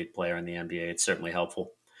to be an elite player in the NBA. It's certainly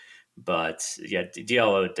helpful. But yeah,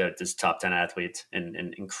 Diallo is top 10 athlete in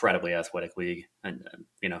an incredibly athletic league. And,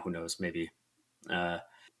 who knows, uh,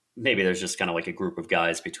 maybe there's just kind of like a group of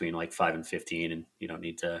guys between like 5 and 15, and you don't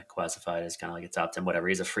need to classify it as kind of like a top 10, whatever.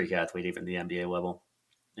 He's a freak athlete, even the NBA level.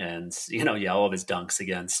 And, all of his dunks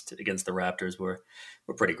against the Raptors were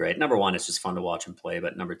pretty great. Number one, it's just fun to watch him play.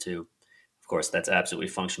 But number two, of course, that's absolutely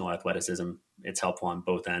functional athleticism. It's helpful on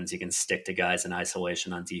both ends. You can stick to guys in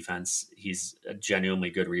isolation on defense. He's a genuinely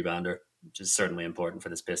good rebounder, which is certainly important for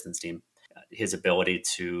this Pistons team. His ability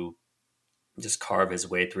to just carve his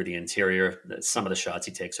way through the interior. Some of the shots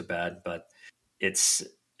he takes are bad, but it's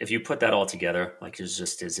if you put that all together, like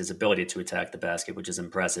his ability to attack the basket, which is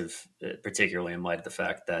impressive, particularly in light of the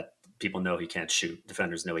fact that people know he can't shoot.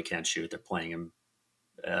 Defenders know he can't shoot. They're playing him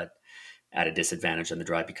at a disadvantage on the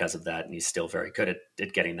drive because of that, and he's still very good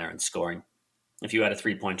at getting there and scoring. If you add a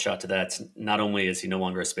 3-point shot to that, not only is he no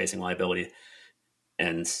longer a spacing liability,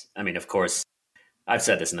 and I mean, of course, I've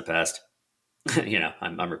said this in the past.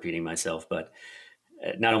 I'm repeating myself, but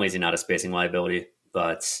not only is he not a spacing liability,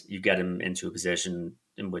 but you get him into a position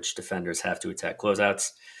in which defenders have to attack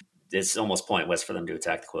closeouts. It's almost pointless for them to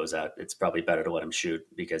attack the closeout. It's probably better to let him shoot,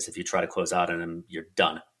 because if you try to close out on him, you're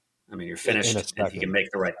done. I mean, you're In a finished, and he can second. make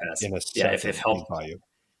the right pass. In a Yeah, if second, he's help, by you.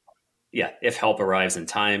 yeah, if help arrives in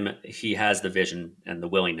time, he has the vision and the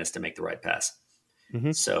willingness to make the right pass.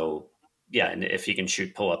 Mm-hmm. So, yeah, and if he can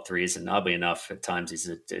shoot pull up threes, and oddly enough, at times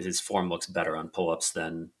his form looks better on pull ups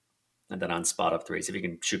than on spot up threes. If you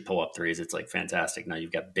can shoot pull up threes, it's like fantastic. Now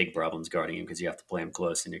you've got big problems guarding him because you have to play him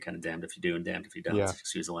close, and you're kind of damned if you do and damned if you don't. Yeah.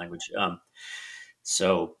 Excuse the language.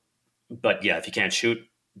 So, but yeah, if you can't shoot,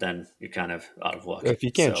 then you're kind of out of luck. If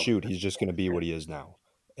he can't So, shoot, he's just going to be what he is now.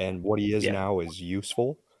 And what he is yeah, now is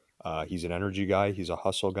useful. He's an energy guy. He's a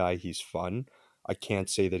hustle guy. He's fun. I can't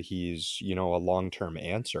say that he's, a long-term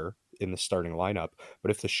answer in the starting lineup.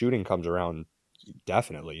 But if the shooting comes around,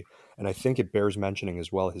 definitely. And I think it bears mentioning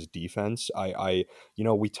as well his defense.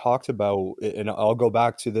 We talked about, and I'll go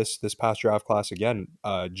back to this past draft class again,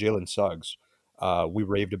 Jalen Suggs. We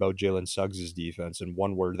raved about Jalen Suggs' defense, and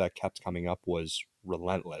one word that kept coming up was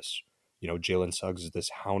relentless. Jalen Suggs is this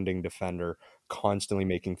hounding defender, constantly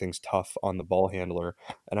making things tough on the ball handler,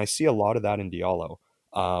 and I see a lot of that in Diallo.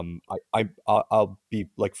 I'll be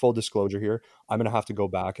like, full disclosure here. I'm gonna have to go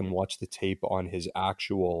back and watch the tape on his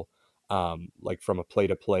actual, like, from a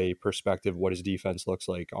play-to-play perspective, what his defense looks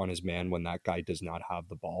like on his man when that guy does not have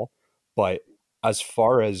the ball. But as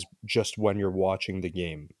far as just when you're watching the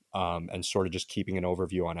game, and sort of just keeping an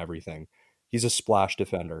overview on everything, he's a splash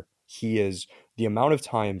defender. He is, the amount of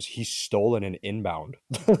times he's stolen an inbound,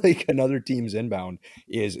 like another team's inbound,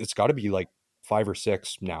 it's got to be like 5 or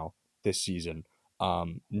 6 now this season.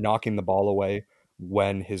 Knocking the ball away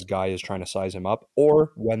when his guy is trying to size him up,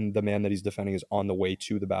 or when the man that he's defending is on the way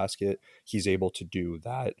to the basket, he's able to do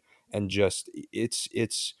that. And just,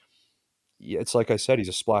 it's like I said, he's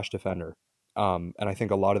a splash defender. And I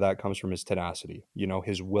think a lot of that comes from his tenacity,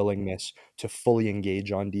 his willingness to fully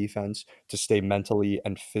engage on defense, to stay mentally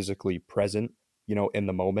and physically present, in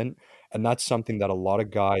the moment. And that's something that a lot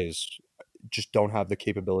of guys just don't have the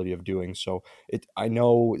capability of doing. So I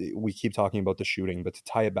know we keep talking about the shooting, but to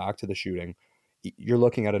tie it back to the shooting, you're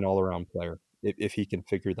looking at an all-around player if he can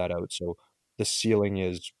figure that out. So the ceiling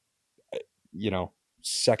is, you know,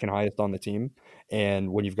 second highest on the team.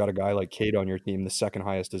 And when you've got a guy like Cade on your team, the second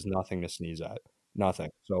highest is nothing to sneeze at. Nothing.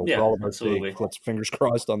 So for yeah, all of our sake, absolutely. let's fingers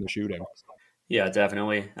crossed on the shooting. Yeah,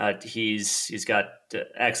 definitely. He's got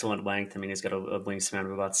excellent length. I mean, he's got a wingspan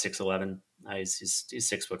of about 6'11". He's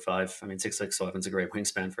 6'5". I mean, 6'11" is a great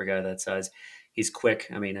wingspan for a guy that size. He's quick.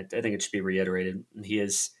 I mean, I think it should be reiterated. He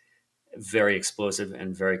is very explosive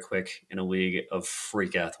and very quick in a league of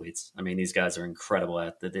freak athletes. I mean, these guys are incredible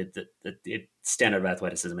at the standard of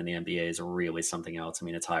athleticism in the NBA is really something else. I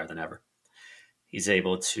mean, it's higher than ever. He's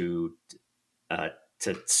able uh,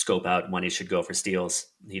 to scope out when he should go for steals.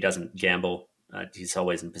 He doesn't gamble. He's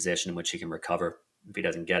always in position in which he can recover if he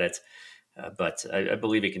doesn't get it. But I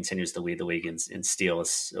believe he continues to lead the league in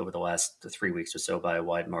steals over the last 3 weeks or so by a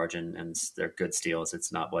wide margin, and they're good steals.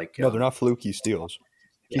 It's not like No, they're not fluky steals.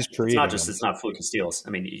 yeah, He's creating them. it's not fluky steals. I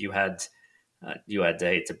mean, you had to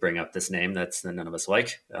hate to bring up this name that none of us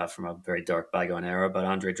like from a very dark bygone era, but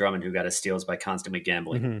Andre Drummond, who got his steals by constantly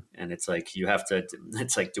gambling. Mm-hmm. And it's like, you have to,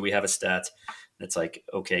 it's like, do we have a stat? It's like,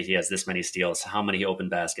 okay, he has this many steals. How many open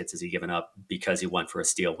baskets has he given up because he went for a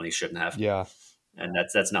steal when he shouldn't have? Yeah. And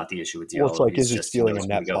that's not the issue with Well, it's Diallo. like, is He's he just, he stealing a knows when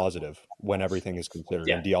to net go. positive when everything is considered?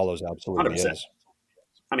 Yeah, And Diallo's absolutely 100%. is.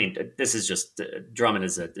 I mean, this is just Drummond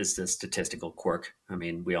is a statistical quirk. I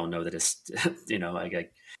mean, we all know that it's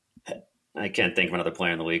I can't think of another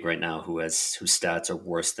player in the league right now whose stats are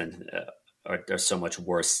worse than are so much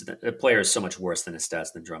worse. A player is so much worse than his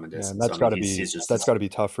stats than Drummond Yeah, is. and So I mean, he's just that's got to be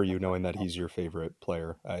tough for you, knowing that he's your favorite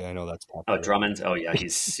player. I know that's tough oh, for you. Drummond. Oh yeah,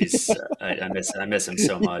 he's I miss him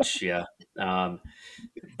so much. Yeah, um,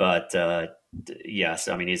 but yes,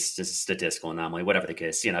 I mean, he's just a statistical anomaly. Whatever the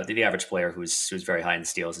case, the average player who's very high in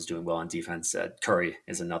steals is doing well on defense. Curry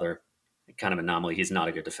is another kind of anomaly. He's not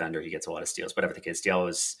a good defender. He gets a lot of steals. Whatever the case,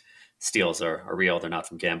 Diallo's steals are real. They're not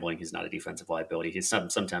from gambling. He's not a defensive liability. He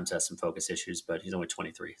sometimes has some focus issues, but he's only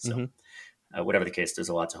 23. So Mm-hmm. whatever the case, there's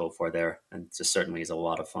a lot to hope for there, and just certainly is a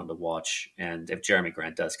lot of fun to watch. And if Jeremy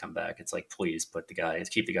Grant does come back, it's like, please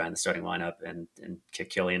keep the guy in the starting lineup and kick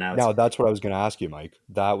Killian out. Now, that's what I was going to ask you, Mike.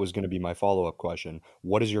 That was going to be my follow-up question.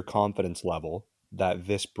 What is your confidence level that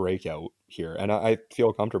this breakout here, and I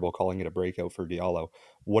feel comfortable calling it a breakout for Diallo,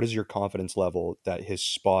 what is your confidence level that his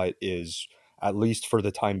spot is, at least for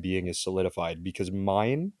the time being, is solidified? Because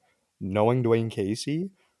mine, knowing Dwayne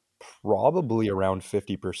Casey, Probably around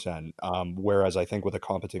 50%. Whereas I think with a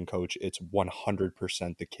competent coach, it's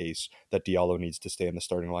 100% the case that Diallo needs to stay in the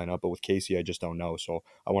starting lineup. But with Casey, I just don't know. So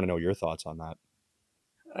I want to know your thoughts on that.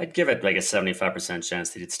 I'd give it like a 75%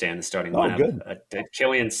 chance that he'd stay in the starting Oh, lineup. good.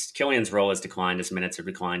 Killian's role has declined, his minutes have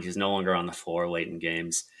declined. He's no longer on the floor late in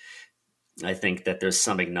games. I think that there's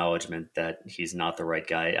some acknowledgement that he's not the right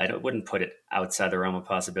guy. Wouldn't put it outside the realm of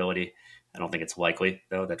possibility. I don't think it's likely,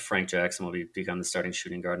 though, that Frank Jackson will become the starting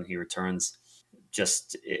shooting guard when he returns.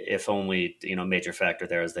 Just if only, major factor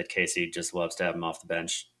there is that Casey just loves to have him off the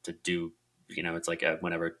bench to do, it's like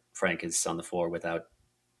whenever Frank is on the floor without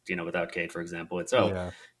Cade, for example, it's,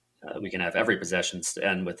 Yeah. we can have every possession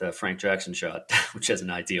end with a Frank Jackson shot, which isn't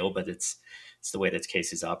ideal, but it's the way that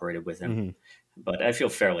Casey's operated with him. Mm-hmm. But I feel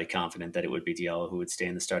fairly confident that it would be Diallo who would stay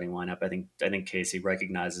in the starting lineup. I think Casey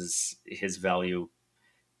recognizes his value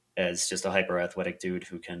as just a hyper athletic dude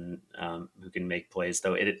who can make plays.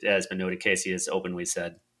 Though it has been noted, Casey has openly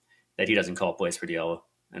said that he doesn't call plays for Diallo,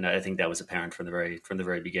 and I think that was apparent from the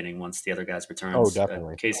very beginning. Once the other guys Oh, returns,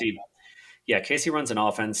 definitely. Casey runs an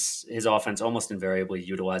offense. His offense almost invariably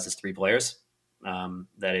utilizes three players.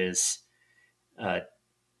 That is,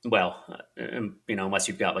 unless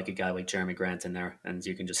you've got like a guy like Jeremy Grant in there, and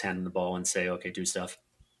you can just hand him the ball and say, "Okay, do stuff."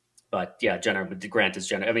 But yeah, Grant is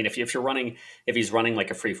general. I mean, if he's running like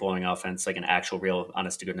a free flowing offense, like an actual, real,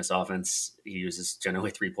 honest to goodness offense, he uses generally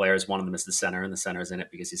three players. One of them is the center, and the center is in it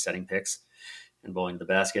because he's setting picks and bowling to the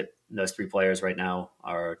basket. And those three players right now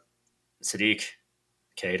are Saddiq,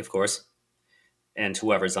 Cade, of course, and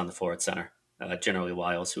whoever's on the floor at center. Generally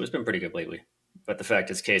Wiles, who has been pretty good lately. But the fact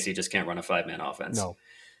is, Casey just can't run a 5-man offense. No.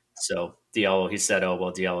 So Diallo, he said,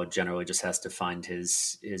 Diallo generally just has to find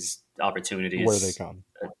his opportunities where they come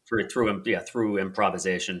through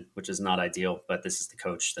improvisation, which is not ideal. But this is the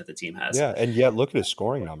coach that the team has. Yeah, and yet look at his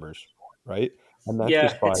scoring numbers, right? And that's Yeah,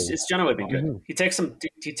 just by... it's generally been good. Mm-hmm.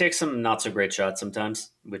 He takes some not so great shots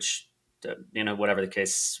sometimes, which whatever the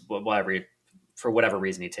case, for whatever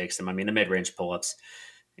reason he takes them. I mean, the mid range pull ups,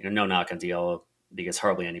 no knock on Diallo because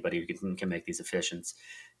hardly anybody can make these efficient.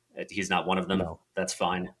 He's not one of them. No. That's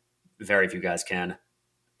fine. Very few guys can.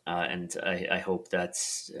 And I hope that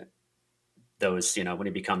those, when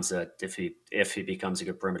he becomes if he becomes a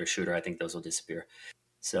good perimeter shooter, I think those will disappear.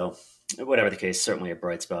 So whatever the case, certainly a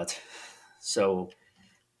bright spot. So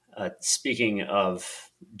speaking of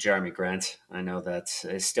Jeremy Grant, I know that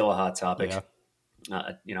is still a hot topic,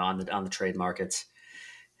 on the trade markets,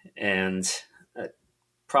 and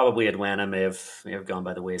probably Atlanta may have gone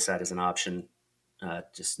by the wayside as an option.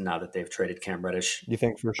 Just now that they've traded Cam Reddish. You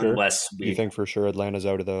think for sure? You think for sure Atlanta's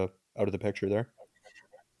out of the picture there?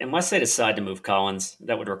 Unless they decide to move Collins,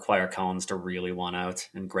 that would require Collins to really want out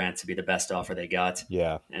and Grant to be the best offer they got.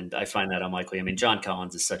 Yeah. And I find that unlikely. I mean, John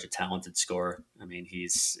Collins is such a talented scorer. I mean,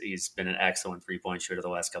 he's been an excellent 3-point shooter the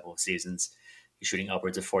last couple of seasons. He's shooting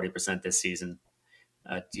upwards of 40% this season.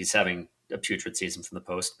 He's having a putrid season from the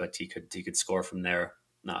post, but he could score from there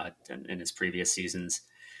in his previous seasons.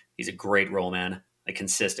 He's a great roll man. A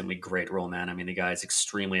consistently great roll man. I mean, the guy is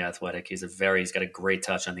extremely athletic. He's got a great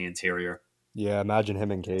touch on the interior. Yeah, imagine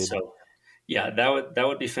him and Cade. So, yeah, that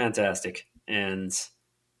would be fantastic. And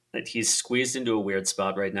he's squeezed into a weird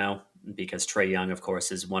spot right now because Trae Young, of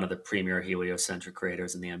course, is one of the premier heliocentric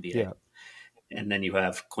creators in the NBA. Yeah. And then you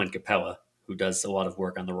have Clint Capella, who does a lot of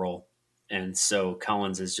work on the roll. And so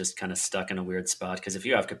Collins is just kind of stuck in a weird spot because if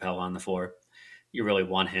you have Capella on the floor, you really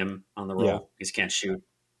want him on the roll. Yeah. He can't shoot.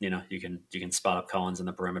 You can spot up Collins in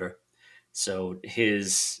the perimeter. So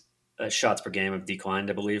his shots per game have declined,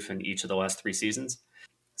 I believe, in each of the last 3 seasons.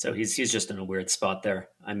 So he's just in a weird spot there.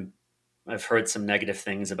 I've heard some negative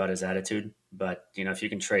things about his attitude, but if you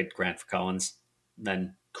can trade Grant for Collins,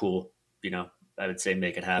 then cool. I would say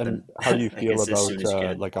make it happen. And how do you feel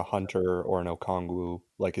about like a Hunter or an Okongwu?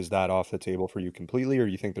 Like, is that off the table for you completely, or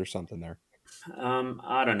you think there's something there?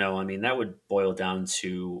 I don't know. I mean, that would boil down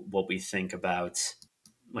to what we think about,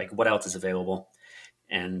 like, what else is available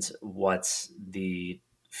and what the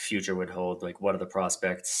future would hold. Like, what are the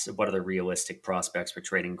prospects? What are the realistic prospects for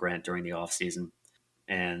trading Grant during the offseason?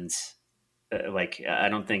 And I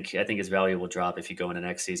think his value will drop if you go into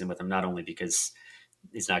next season with him, not only because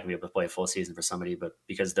he's not going to be able to play a full season for somebody, but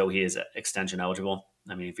because though he is extension eligible,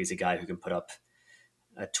 I mean, if he's a guy who can put up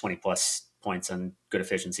 20 plus points on good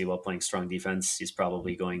efficiency while playing strong defense, he's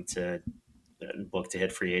probably going to look to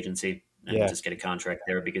hit free agency and just get a contract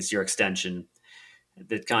there because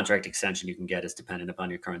the contract extension you can get is dependent upon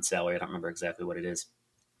your current salary. I don't remember exactly what it is.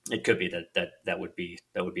 It could be that would be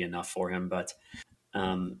enough for him, but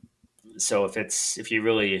So if you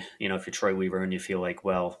really, if you're Troy Weaver and you feel like,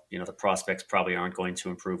 well, the prospects probably aren't going to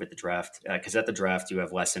improve at the draft, because at the draft you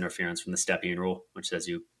have less interference from the Stepien rule, which says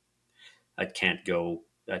you can't go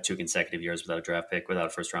 2 consecutive years without a draft pick, without a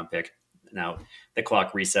first round pick. Now the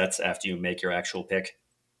clock resets after you make your actual pick.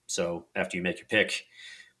 So after you make your pick,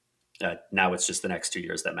 now it's just the next 2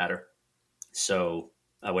 years that matter. So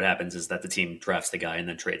what happens is that the team drafts the guy and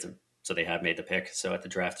then trades him. So they have made the pick. So at the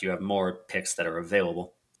draft, you have more picks that are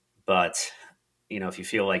available. But if you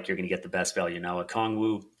feel like you're going to get the best value now, a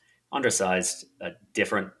Kongwu, undersized,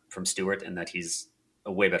 different from Stewart in that he's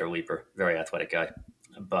a way better leaper, very athletic guy.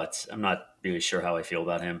 But I'm not really sure how I feel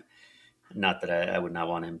about him. Not that I would not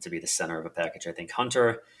want him to be the center of a package. I think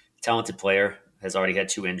Hunter, talented player, has already had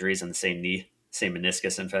 2 injuries on the same knee, same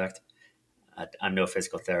meniscus, in fact. I'm no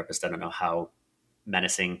physical therapist. I don't know how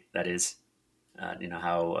menacing that is.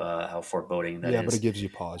 How foreboding that Yeah, but it is. gives you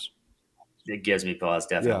pause. It gives me pause,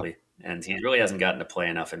 Yeah, definitely. And he really hasn't gotten to play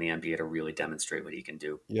enough in the NBA to really demonstrate what he can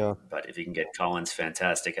do. yeah. But if he can get Collins,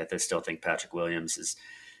 fantastic. I still think Patrick Williams is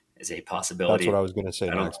a That's what possibility. I was going to say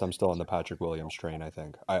I don't. next. I'm still on the Patrick Williams train. I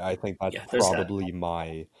think that's Yeah, there's that. probably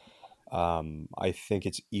my. I think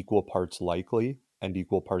it's equal parts likely and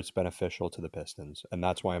equal parts beneficial to the Pistons, and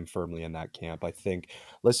that's why I'm firmly in that camp. I think,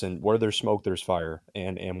 listen, where there's smoke, there's fire,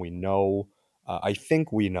 and we know. I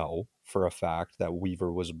think we know for a fact that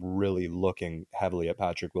Weaver was really looking heavily at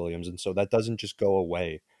Patrick Williams, and so that doesn't just go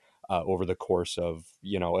away over the course of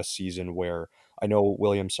a season where I know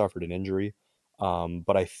Williams suffered an injury,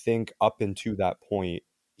 but I think up into that point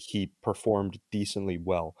he performed decently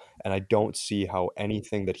well. And I don't see how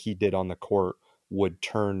anything that he did on the court would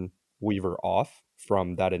turn Weaver off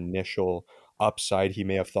from that initial upside he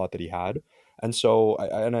may have thought that he had. And so,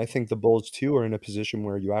 I think the Bulls too are in a position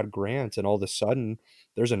where you add Grant, and all of a sudden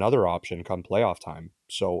there's another option come playoff time.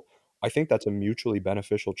 So I think that's a mutually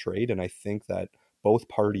beneficial trade, and I think that both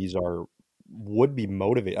parties would be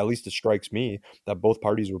motivated. At least it strikes me that both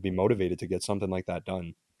parties would be motivated to get something like that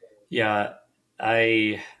done. Yeah,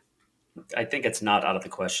 I I think it's not out of the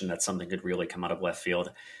question that something could really come out of left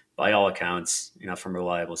field. By all accounts, from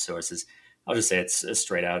reliable sources, I'll just say it's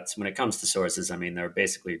straight out. When it comes to sources, I mean, there are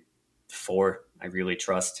basically four I really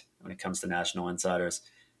trust when it comes to national insiders.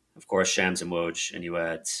 Of course, Shams and Woj, and you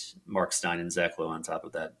add Mark Stein and Zach Lowe on top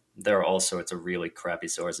of that. There are all sorts of really crappy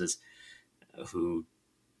sources who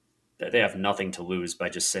they have nothing to lose by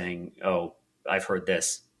just saying, "Oh, I've heard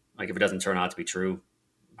this." Like if it doesn't turn out to be true,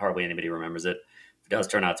 hardly anybody remembers it. If it does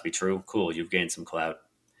turn out to be true, cool, you've gained some clout.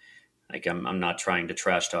 Like I'm not trying to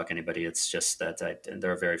trash talk anybody. It's just that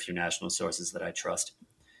there are very few national sources that I trust.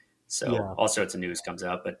 So Yeah. all sorts of news comes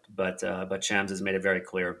out, but Shams has made it very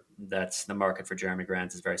clear that the market for Jeremy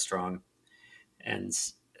Grant is very strong, and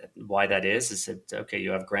why that is that okay,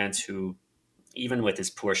 you have Grant who, even with his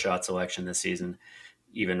poor shot selection this season,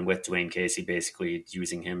 even with Dwayne Casey basically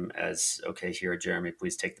using him as okay, here Jeremy,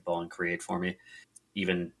 please take the ball and create for me,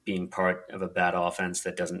 even being part of a bad offense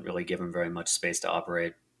that doesn't really give him very much space to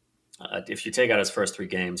operate. If you take out his first 3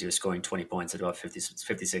 games, he was scoring 20 points at about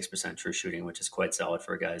 56% true shooting, which is quite solid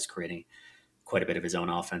for a guy who's creating quite a bit of his own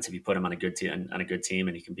offense. If you put him on a good team,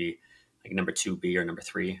 and he can be like number 2B or number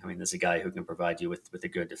 3, I mean, there's a guy who can provide you with a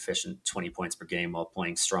good, efficient 20 points per game while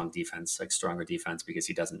playing strong defense, like stronger defense, because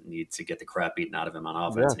he doesn't need to get the crap beaten out of him on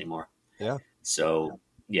offense Yeah. anymore. Yeah. So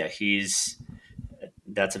yeah,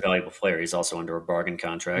 that's a valuable player. He's also under a bargain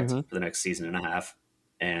contract Hmm. for the next season and a half,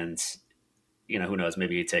 and who knows?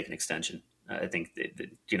 Maybe he'd take an extension. I think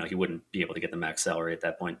he wouldn't be able to get the max salary at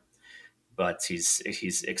that point, but he's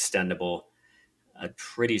extendable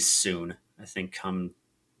pretty soon. I think come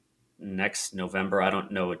next November. I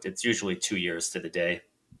don't know. It's usually 2 years to the day.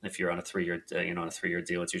 If you're on a 3 year, on a 3 year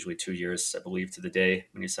deal, it's usually 2 years, I believe, to the day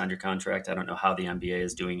when you sign your contract. I don't know how the NBA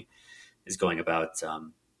is going about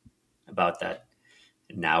that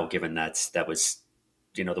now, given that was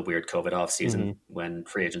the weird COVID off season Hmm. when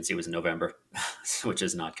free agency was in November, which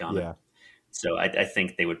is not common. Yeah. So I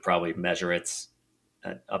think they would probably measure it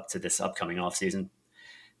up to this upcoming offseason.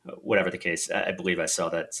 Whatever the case, I believe I saw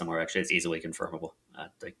that somewhere. Actually, it's easily confirmable.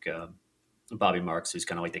 Bobby Marks, who's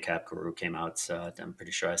kind of like the cap guru, came out. I'm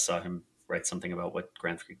pretty sure I saw him write something about what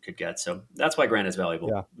Grant could get. So that's why Grant is valuable.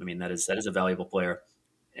 Yeah. I mean, that is a valuable player,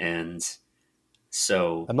 and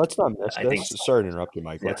so And let's not miss I think, this. Sorry to interrupt you,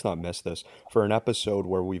 Mike. yeah, Let's not miss this. For an episode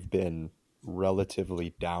where we've been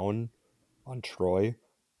relatively down on Troy,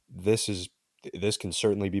 this is this can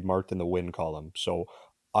certainly be marked in the win column. So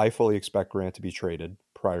I fully expect Grant to be traded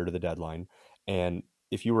prior to the deadline. And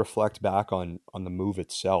if you reflect back on the move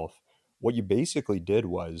itself, what you basically did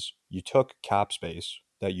was you took cap space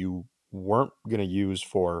that you weren't going to use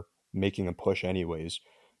for making a push anyways.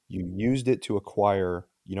 You used it to acquire,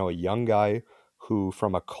 a young guy who,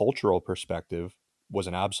 from a cultural perspective, was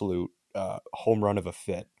an absolute home run of a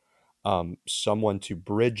fit. Someone to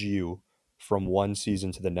bridge you from one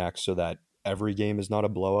season to the next so that every game is not a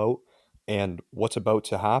blowout. And what's about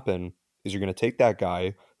to happen is you're going to take that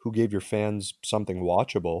guy who gave your fans something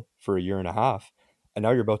watchable for a year and a half, and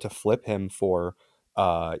now you're about to flip him for,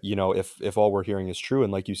 if all we're hearing is true,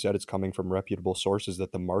 and like you said, it's coming from reputable sources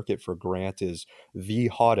that the market for Grant is the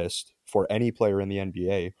hottest for any player in the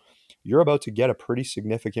NBA. You're about to get a pretty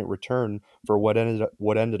significant return for what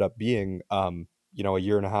ended up being, a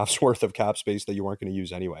year and a half's worth of cap space that you weren't going to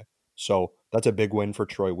use anyway. So that's a big win for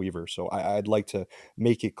Troy Weaver. So I'd like to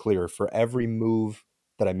make it clear, for every move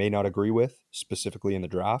that I may not agree with, specifically in the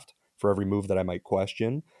draft, for every move that I might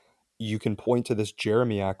question, you can point to this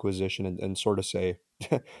Jeremy acquisition and sort of say,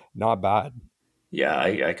 not bad. Yeah,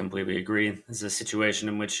 I completely agree. This is a situation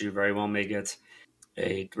in which you very well may get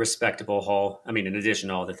a respectable haul. I mean, in addition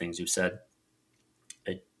to all the things you've said,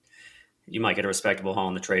 you might get a respectable haul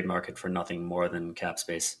in the trade market for nothing more than cap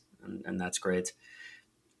space, and that's great.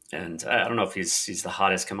 And I don't know if he's the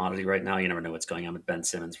hottest commodity right now. You never know what's going on with Ben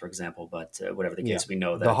Simmons, for example. But whatever the Yeah, case, we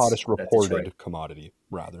know the hottest that Detroit. reported commodity,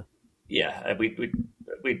 rather. Yeah, we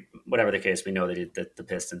whatever the case, we know that the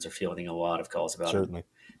Pistons are fielding a lot of calls about him. Certainly.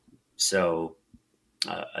 So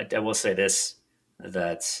I will say this,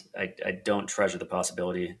 that I don't treasure the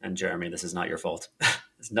possibility, and Jeremy, this is not your fault.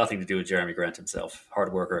 It's nothing to do with Jeremy Grant himself.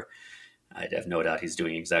 Hard worker. I have no doubt he's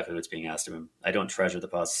doing exactly what's being asked of him. I don't treasure the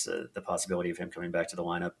possibility of him coming back to the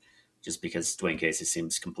lineup, just because Dwayne Casey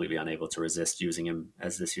seems completely unable to resist using him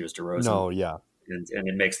as this year's DeRozan. No, yeah. And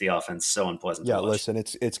it makes the offense so unpleasant to watch. Listen,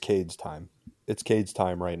 it's Cade's time. It's Cade's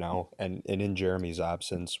time right now. And in Jeremy's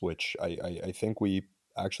absence, which I think we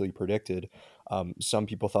actually predicted, some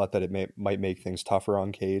people thought that it might make things tougher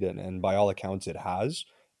on Cade, and by all accounts it has,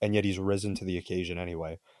 and yet he's risen to the occasion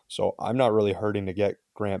anyway. So I'm not really hurting to get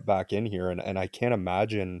Grant back in here, and I can't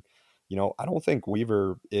imagine, I don't think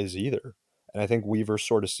Weaver is either. And I think Weaver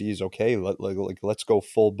sort of sees, okay, let's go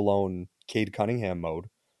full blown Cade Cunningham mode.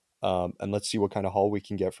 And let's see what kind of haul we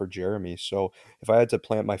can get for Jeremy. So if I had to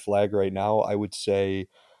plant my flag right now, I would say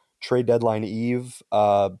trade deadline eve,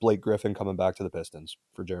 Blake Griffin coming back to the Pistons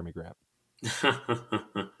for Jeremy Grant.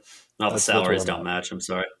 The salaries don't match. I'm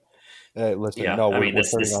sorry. Hey, listen, Yeah, no, I mean, we're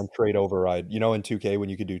turning on trade override. In 2K when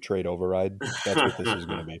you could do trade override, that's what this is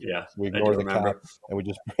going to be. Yeah, we ignore the cap and we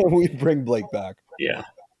just we bring Blake back. Yeah.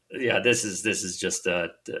 This is just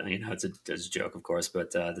it's a joke, of course,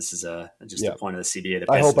 but this is just the point of the CBA.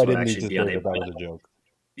 I hope I didn't need to say that was a joke.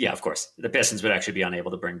 Yeah, of course, the Pistons would actually be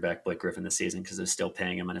unable to bring back Blake Griffin this season because they're still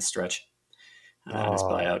paying him on his stretch on his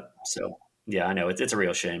buyout. So yeah, I know it's a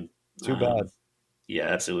real shame. Too bad. Yeah,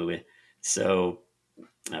 absolutely. So,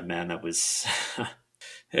 man, that was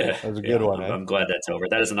that was a good one. I'm glad that's over.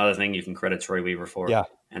 That is another thing you can credit Troy Weaver for. Yeah,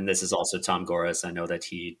 and this is also Tom Gores. I know that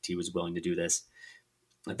he was willing to do this.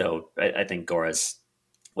 Though I think Gores,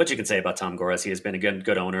 what you can say about Tom Gores, he has been a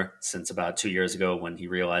good owner since about 2 years ago when he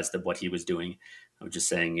realized that what he was doing. I was just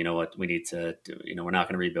saying, you know what, we need to, we're not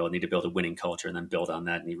going to rebuild, need to build a winning culture and then build on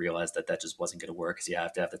that. And he realized that just wasn't going to work because you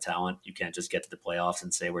have to have the talent. You can't just get to the playoffs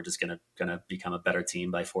and say we're just going to become a better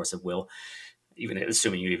team by force of will, even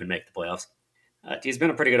assuming you even make the playoffs. He's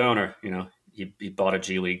been a pretty good owner. He bought a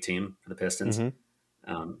G League team for the Pistons.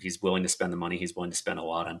 Mm-hmm. He's willing to spend the money. He's willing to spend a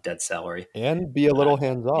lot on dead salary. And be a little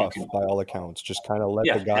hands-off by all accounts. Just kind of let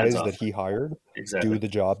the guys that he hired do the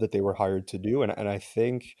job that they were hired to do. And I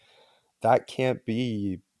think that can't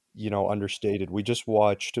be, understated. We just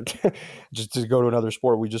watched, just to go to another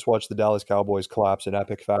sport, we just watched the Dallas Cowboys collapse in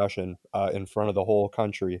epic fashion in front of the whole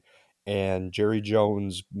country. And Jerry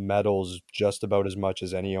Jones meddles just about as much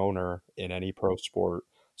as any owner in any pro sport.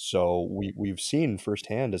 So we've seen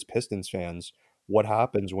firsthand as Pistons fans what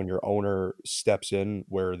happens when your owner steps in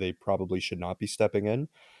where they probably should not be stepping in.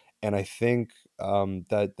 And I think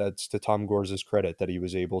that's to Tom Gores' credit that he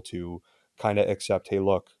was able to kind of accept, hey,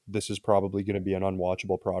 look, this is probably going to be an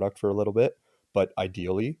unwatchable product for a little bit, but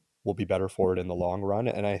ideally we'll be better for it in the long run.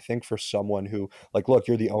 And I think for someone who, look,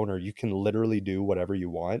 you're the owner, you can literally do whatever you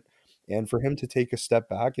want. And for him to take a step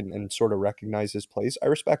back and sort of recognize his place, I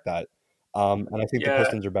respect that. And I think the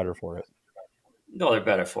Pistons are better for it. No, they're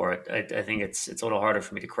better for it. I think it's a little harder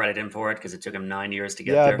for me to credit him for it because it took him 9 years to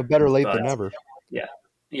get there. Yeah, but better late than never.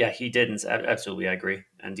 Yeah, he didn't. Absolutely, I agree.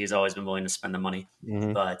 And he's always been willing to spend the money.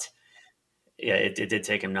 Mm-hmm. But yeah, it did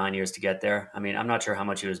take him 9 years to get there. I mean, I'm not sure how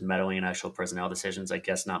much he was meddling in actual personnel decisions. I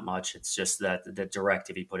guess not much. It's just that the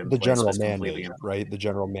directive he put in place was completely mandate, right? The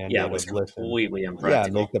general mandate. Yeah, it was completely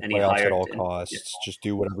impractical. Yeah, make the playoffs at all costs. Just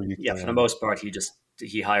do whatever you can. Yeah, for the most part,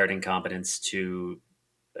 he hired incompetence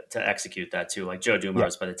to execute that too. Like Joe Yeah,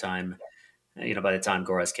 Dumars, by the time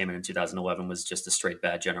Gores came in 2011, was just a straight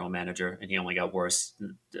bad general manager, and he only got worse.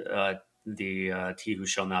 The he who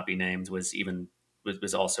shall not be named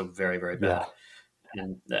was also very, very yeah. bad.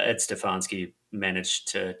 And Ed Stefanski managed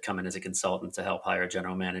to come in as a consultant to help hire a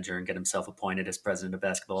general manager and get himself appointed as president of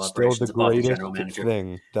basketball Still the operations above the general greatest manager.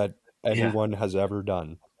 thing that Yeah, anyone has ever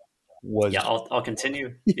done was yeah. I'll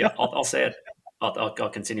continue. yeah, Yeah, I'll say it. I'll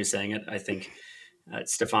continue saying it. I think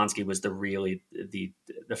Stefanski was the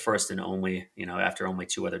first and only, after only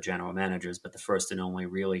two other general managers, but the first and only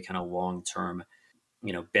really kind of long term,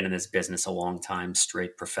 been in this business a long time,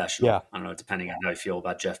 straight yeah. professional. I don't know, depending on how I feel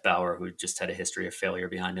about Jeff Bauer, who just had a history of failure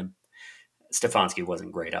behind him. Stefanski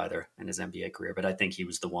wasn't great either in his NBA career, but I think he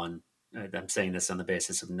was the one. I'm saying this on the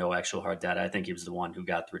basis of no actual hard data. I think he was the one who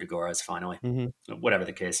got through to Gores finally. Hmm. Whatever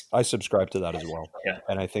the case. I subscribe to that as well. Yeah.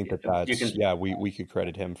 And I think that You that's, can, yeah, we could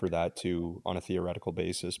credit him for that too on a theoretical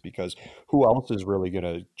basis because who else is really going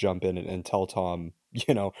to jump in and tell Tom,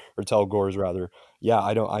 or tell Gores rather, yeah,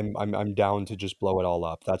 I'm down to just blow it all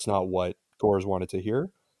up. That's not what Gores wanted to hear.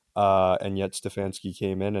 And yet Stefanski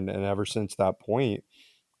came in and ever since that point,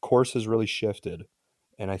 course has really shifted.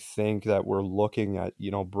 And I think that we're looking at,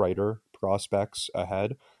 brighter prospects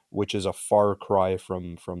ahead, which is a far cry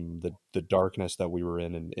from the darkness that we were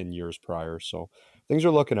in years prior. So things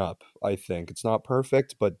are looking up, I think. It's not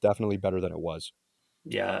perfect, but definitely better than it was.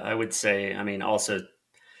 yeah, I would say, I mean, also,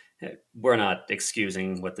 we're not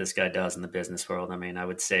excusing what this guy does in the business world. I mean, I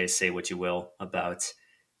would say what you will about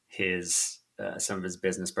some of his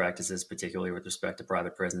business practices, particularly with respect to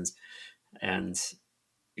private prisons. And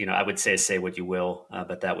I would say what you will,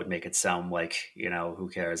 but that would make it sound like, who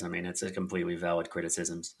cares? I mean, it's a completely valid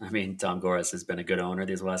criticism. I mean, Tom Gores has been a good owner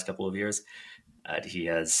these last couple of years.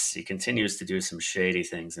 He continues to do some shady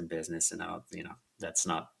things in business, and that's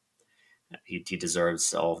not. He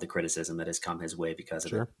deserves all of the criticism that has come his way because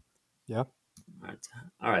of it. Sure. Yeah.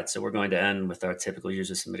 All right. So we're going to end with our typical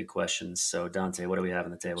user submitted questions. So Dante, what do we have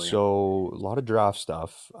on the table here? So a lot of draft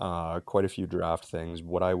stuff, quite a few draft things.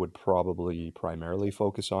 What I would probably primarily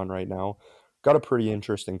focus on right now, got a pretty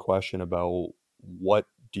interesting question about what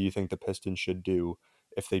do you think the Pistons should do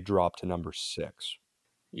if they drop to number 6?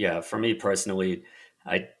 Yeah, for me personally,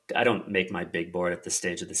 I don't make my big board at this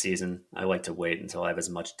stage of the season. I like to wait until I have as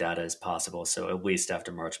much data as possible. So at least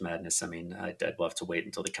after March Madness, I mean, I'd love to wait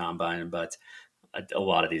until the combine, but a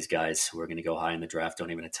lot of these guys who are going to go high in the draft don't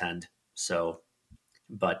even attend. So,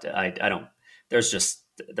 but I don't. There's just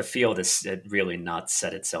the field is really not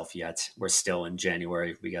set itself yet. We're still in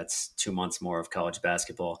January. We got 2 months more of college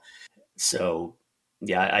basketball. So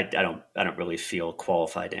yeah, I don't really feel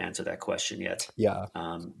qualified to answer that question yet. Yeah.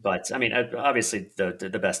 But I mean, obviously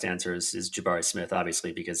the best answer is Jabari Smith,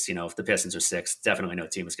 obviously, because if the Pistons are 6, definitely no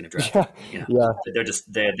team is going to draft him. Yeah. Yeah.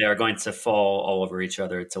 They are going to fall all over each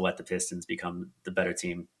other to let the Pistons become the better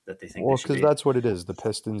team that they think they Well, should because be. that's what it is. The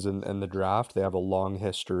Pistons and the draft, they have a long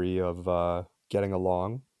history of getting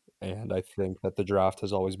along. And I think that the draft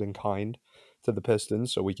has always been kind to the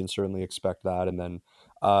Pistons. So we can certainly expect that. And then,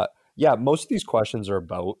 yeah, most of these questions are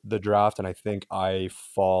about the draft. And I think I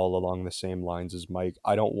fall along the same lines as Mike.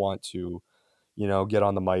 I don't want to get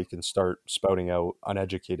on the mic and start spouting out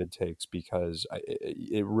uneducated takes because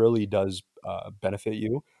it really does benefit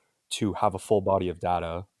you to have a full body of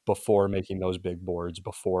data before making those big boards,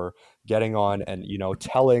 before getting on and,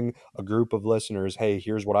 telling a group of listeners, hey,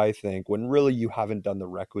 here's what I think, when really you haven't done the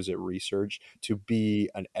requisite research to be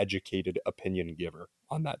an educated opinion giver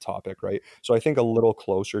on that topic, right? So I think a little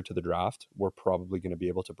closer to the draft, we're probably going to be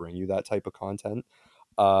able to bring you that type of content.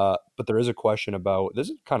 But there is a question about, this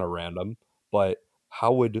is kind of random, but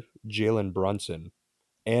how would Jalen Brunson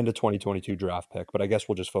and a 2022 draft pick, but I guess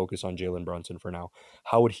we'll just focus on Jalen Brunson for now.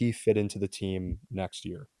 How would he fit into the team next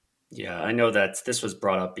year? Yeah, I know that this was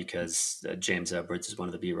brought up because James Edwards is one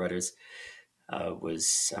of the beat writers. I don't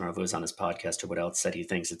know if it was on his podcast or what else, said he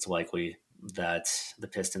thinks it's likely that the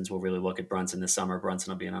Pistons will really look at Brunson this summer.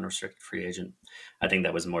 Brunson will be an unrestricted free agent. I think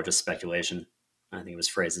that was more just speculation. I think it was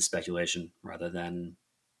phrased as speculation rather than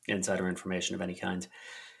insider information of any kind.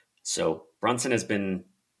 So Brunson has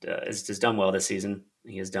done well this season.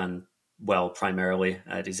 He has done well primarily.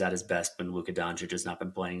 He's at his best when Luka Doncic has not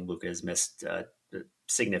been playing. Luka has missed a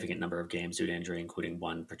significant number of games due to injury, including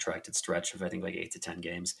one protracted stretch of I think like 8 to 10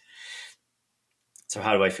 games. So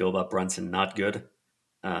how do I feel about Brunson? Not good.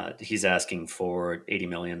 He's asking for 80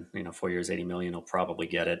 million. 4 years, 80 million. He'll probably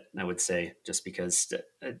get it. I would say just because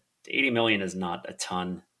 80 million is not a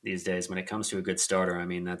ton these days. When it comes to a good starter, I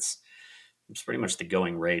mean it's pretty much the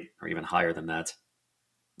going rate, or even higher than that.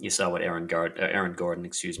 You saw what Aaron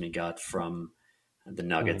Gordon, got from the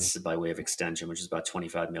Nuggets by way of extension, which is about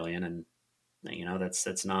 25 million, and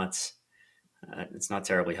that's not it's not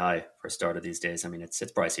terribly high for a starter these days. I mean, it's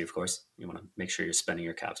pricey, of course. You want to make sure you're spending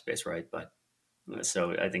your cap space right, but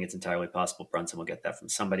so I think it's entirely possible Brunson will get that from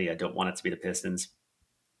somebody. I don't want it to be the Pistons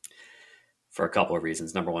for a couple of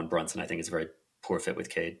reasons. Number one, Brunson I think is a very poor fit with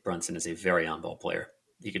Cade. Brunson is a very on-ball player.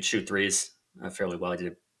 He could shoot threes fairly well. He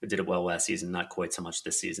did it well last season, not quite so much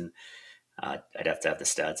this season. I'd have to have the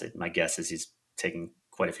stats. My guess is he's taking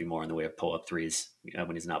quite a few more in the way of pull-up threes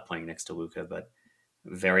when he's not playing next to Luka, but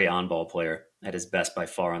very on-ball player at his best by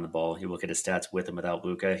far on the ball. You look at his stats with and without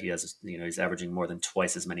Luka. He's averaging more than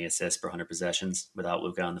twice as many assists per 100 possessions without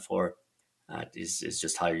Luka on the floor. Is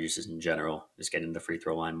just higher usage in general. Just getting to the free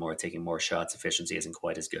throw line more, taking more shots. Efficiency isn't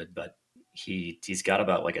quite as good, but he's got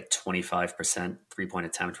about like a 25% 3-point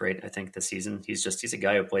attempt rate, I think, this season. He's a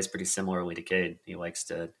guy who plays pretty similarly to Cade. He likes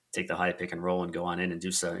to take the high pick and roll and go on in and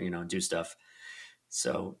do stuff.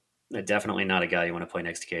 So definitely not a guy you want to play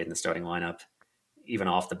next to Cade in the starting lineup. Even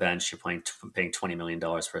off the bench, you're paying $20 million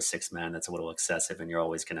for a 6-man. That's a little excessive, and you're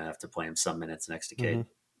always going to have to play him some minutes next to Cade.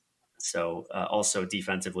 So also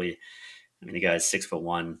defensively, I mean, the guy's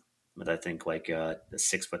 6'1", with I think like a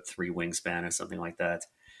 6'3" wingspan or something like that.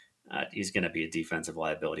 He's going to be a defensive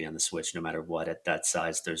liability on the switch no matter what. At that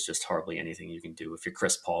size, there's just hardly anything you can do. If you're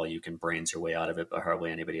Chris Paul, you can brains your way out of it, but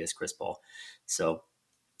hardly anybody is Chris Paul. So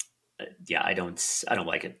yeah, I don't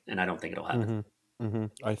like it, and I don't think it'll happen.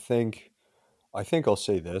 I think I'll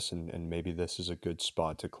say this, and maybe this is a good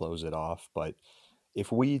spot to close it off, but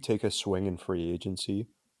if we take a swing in free agency,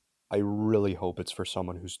 I really hope it's for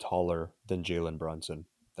someone who's taller than Jalen Brunson.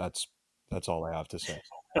 That's all I have to say.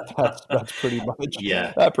 That's pretty much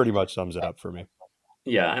that pretty much sums it up for me.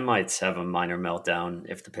 Yeah, I might have a minor meltdown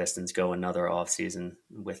if the Pistons go another offseason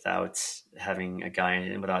without adding a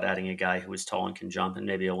guy who is tall and can jump, and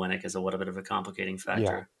maybe Olynyk is a little bit of a complicating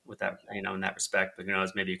factor with that, in that respect. But who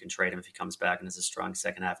knows? Maybe you can trade him if he comes back and has a strong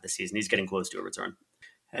second half of the season. He's getting close to a return,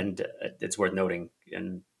 and it's worth noting.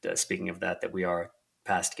 And speaking of that we are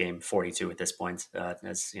past game 42 at this point,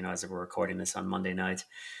 as we're recording this on Monday night,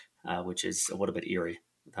 which is a little bit eerie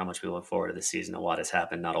with how much we look forward to this season. A lot has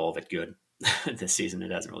happened, not all of it good. This season, it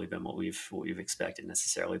hasn't really been what we've expected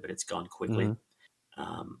necessarily, but it's gone quickly.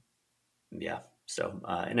 So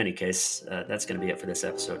in any case, that's going to be it for this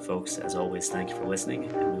episode, folks. As always, thank you for listening,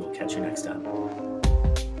 and we will catch you next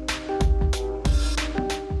time.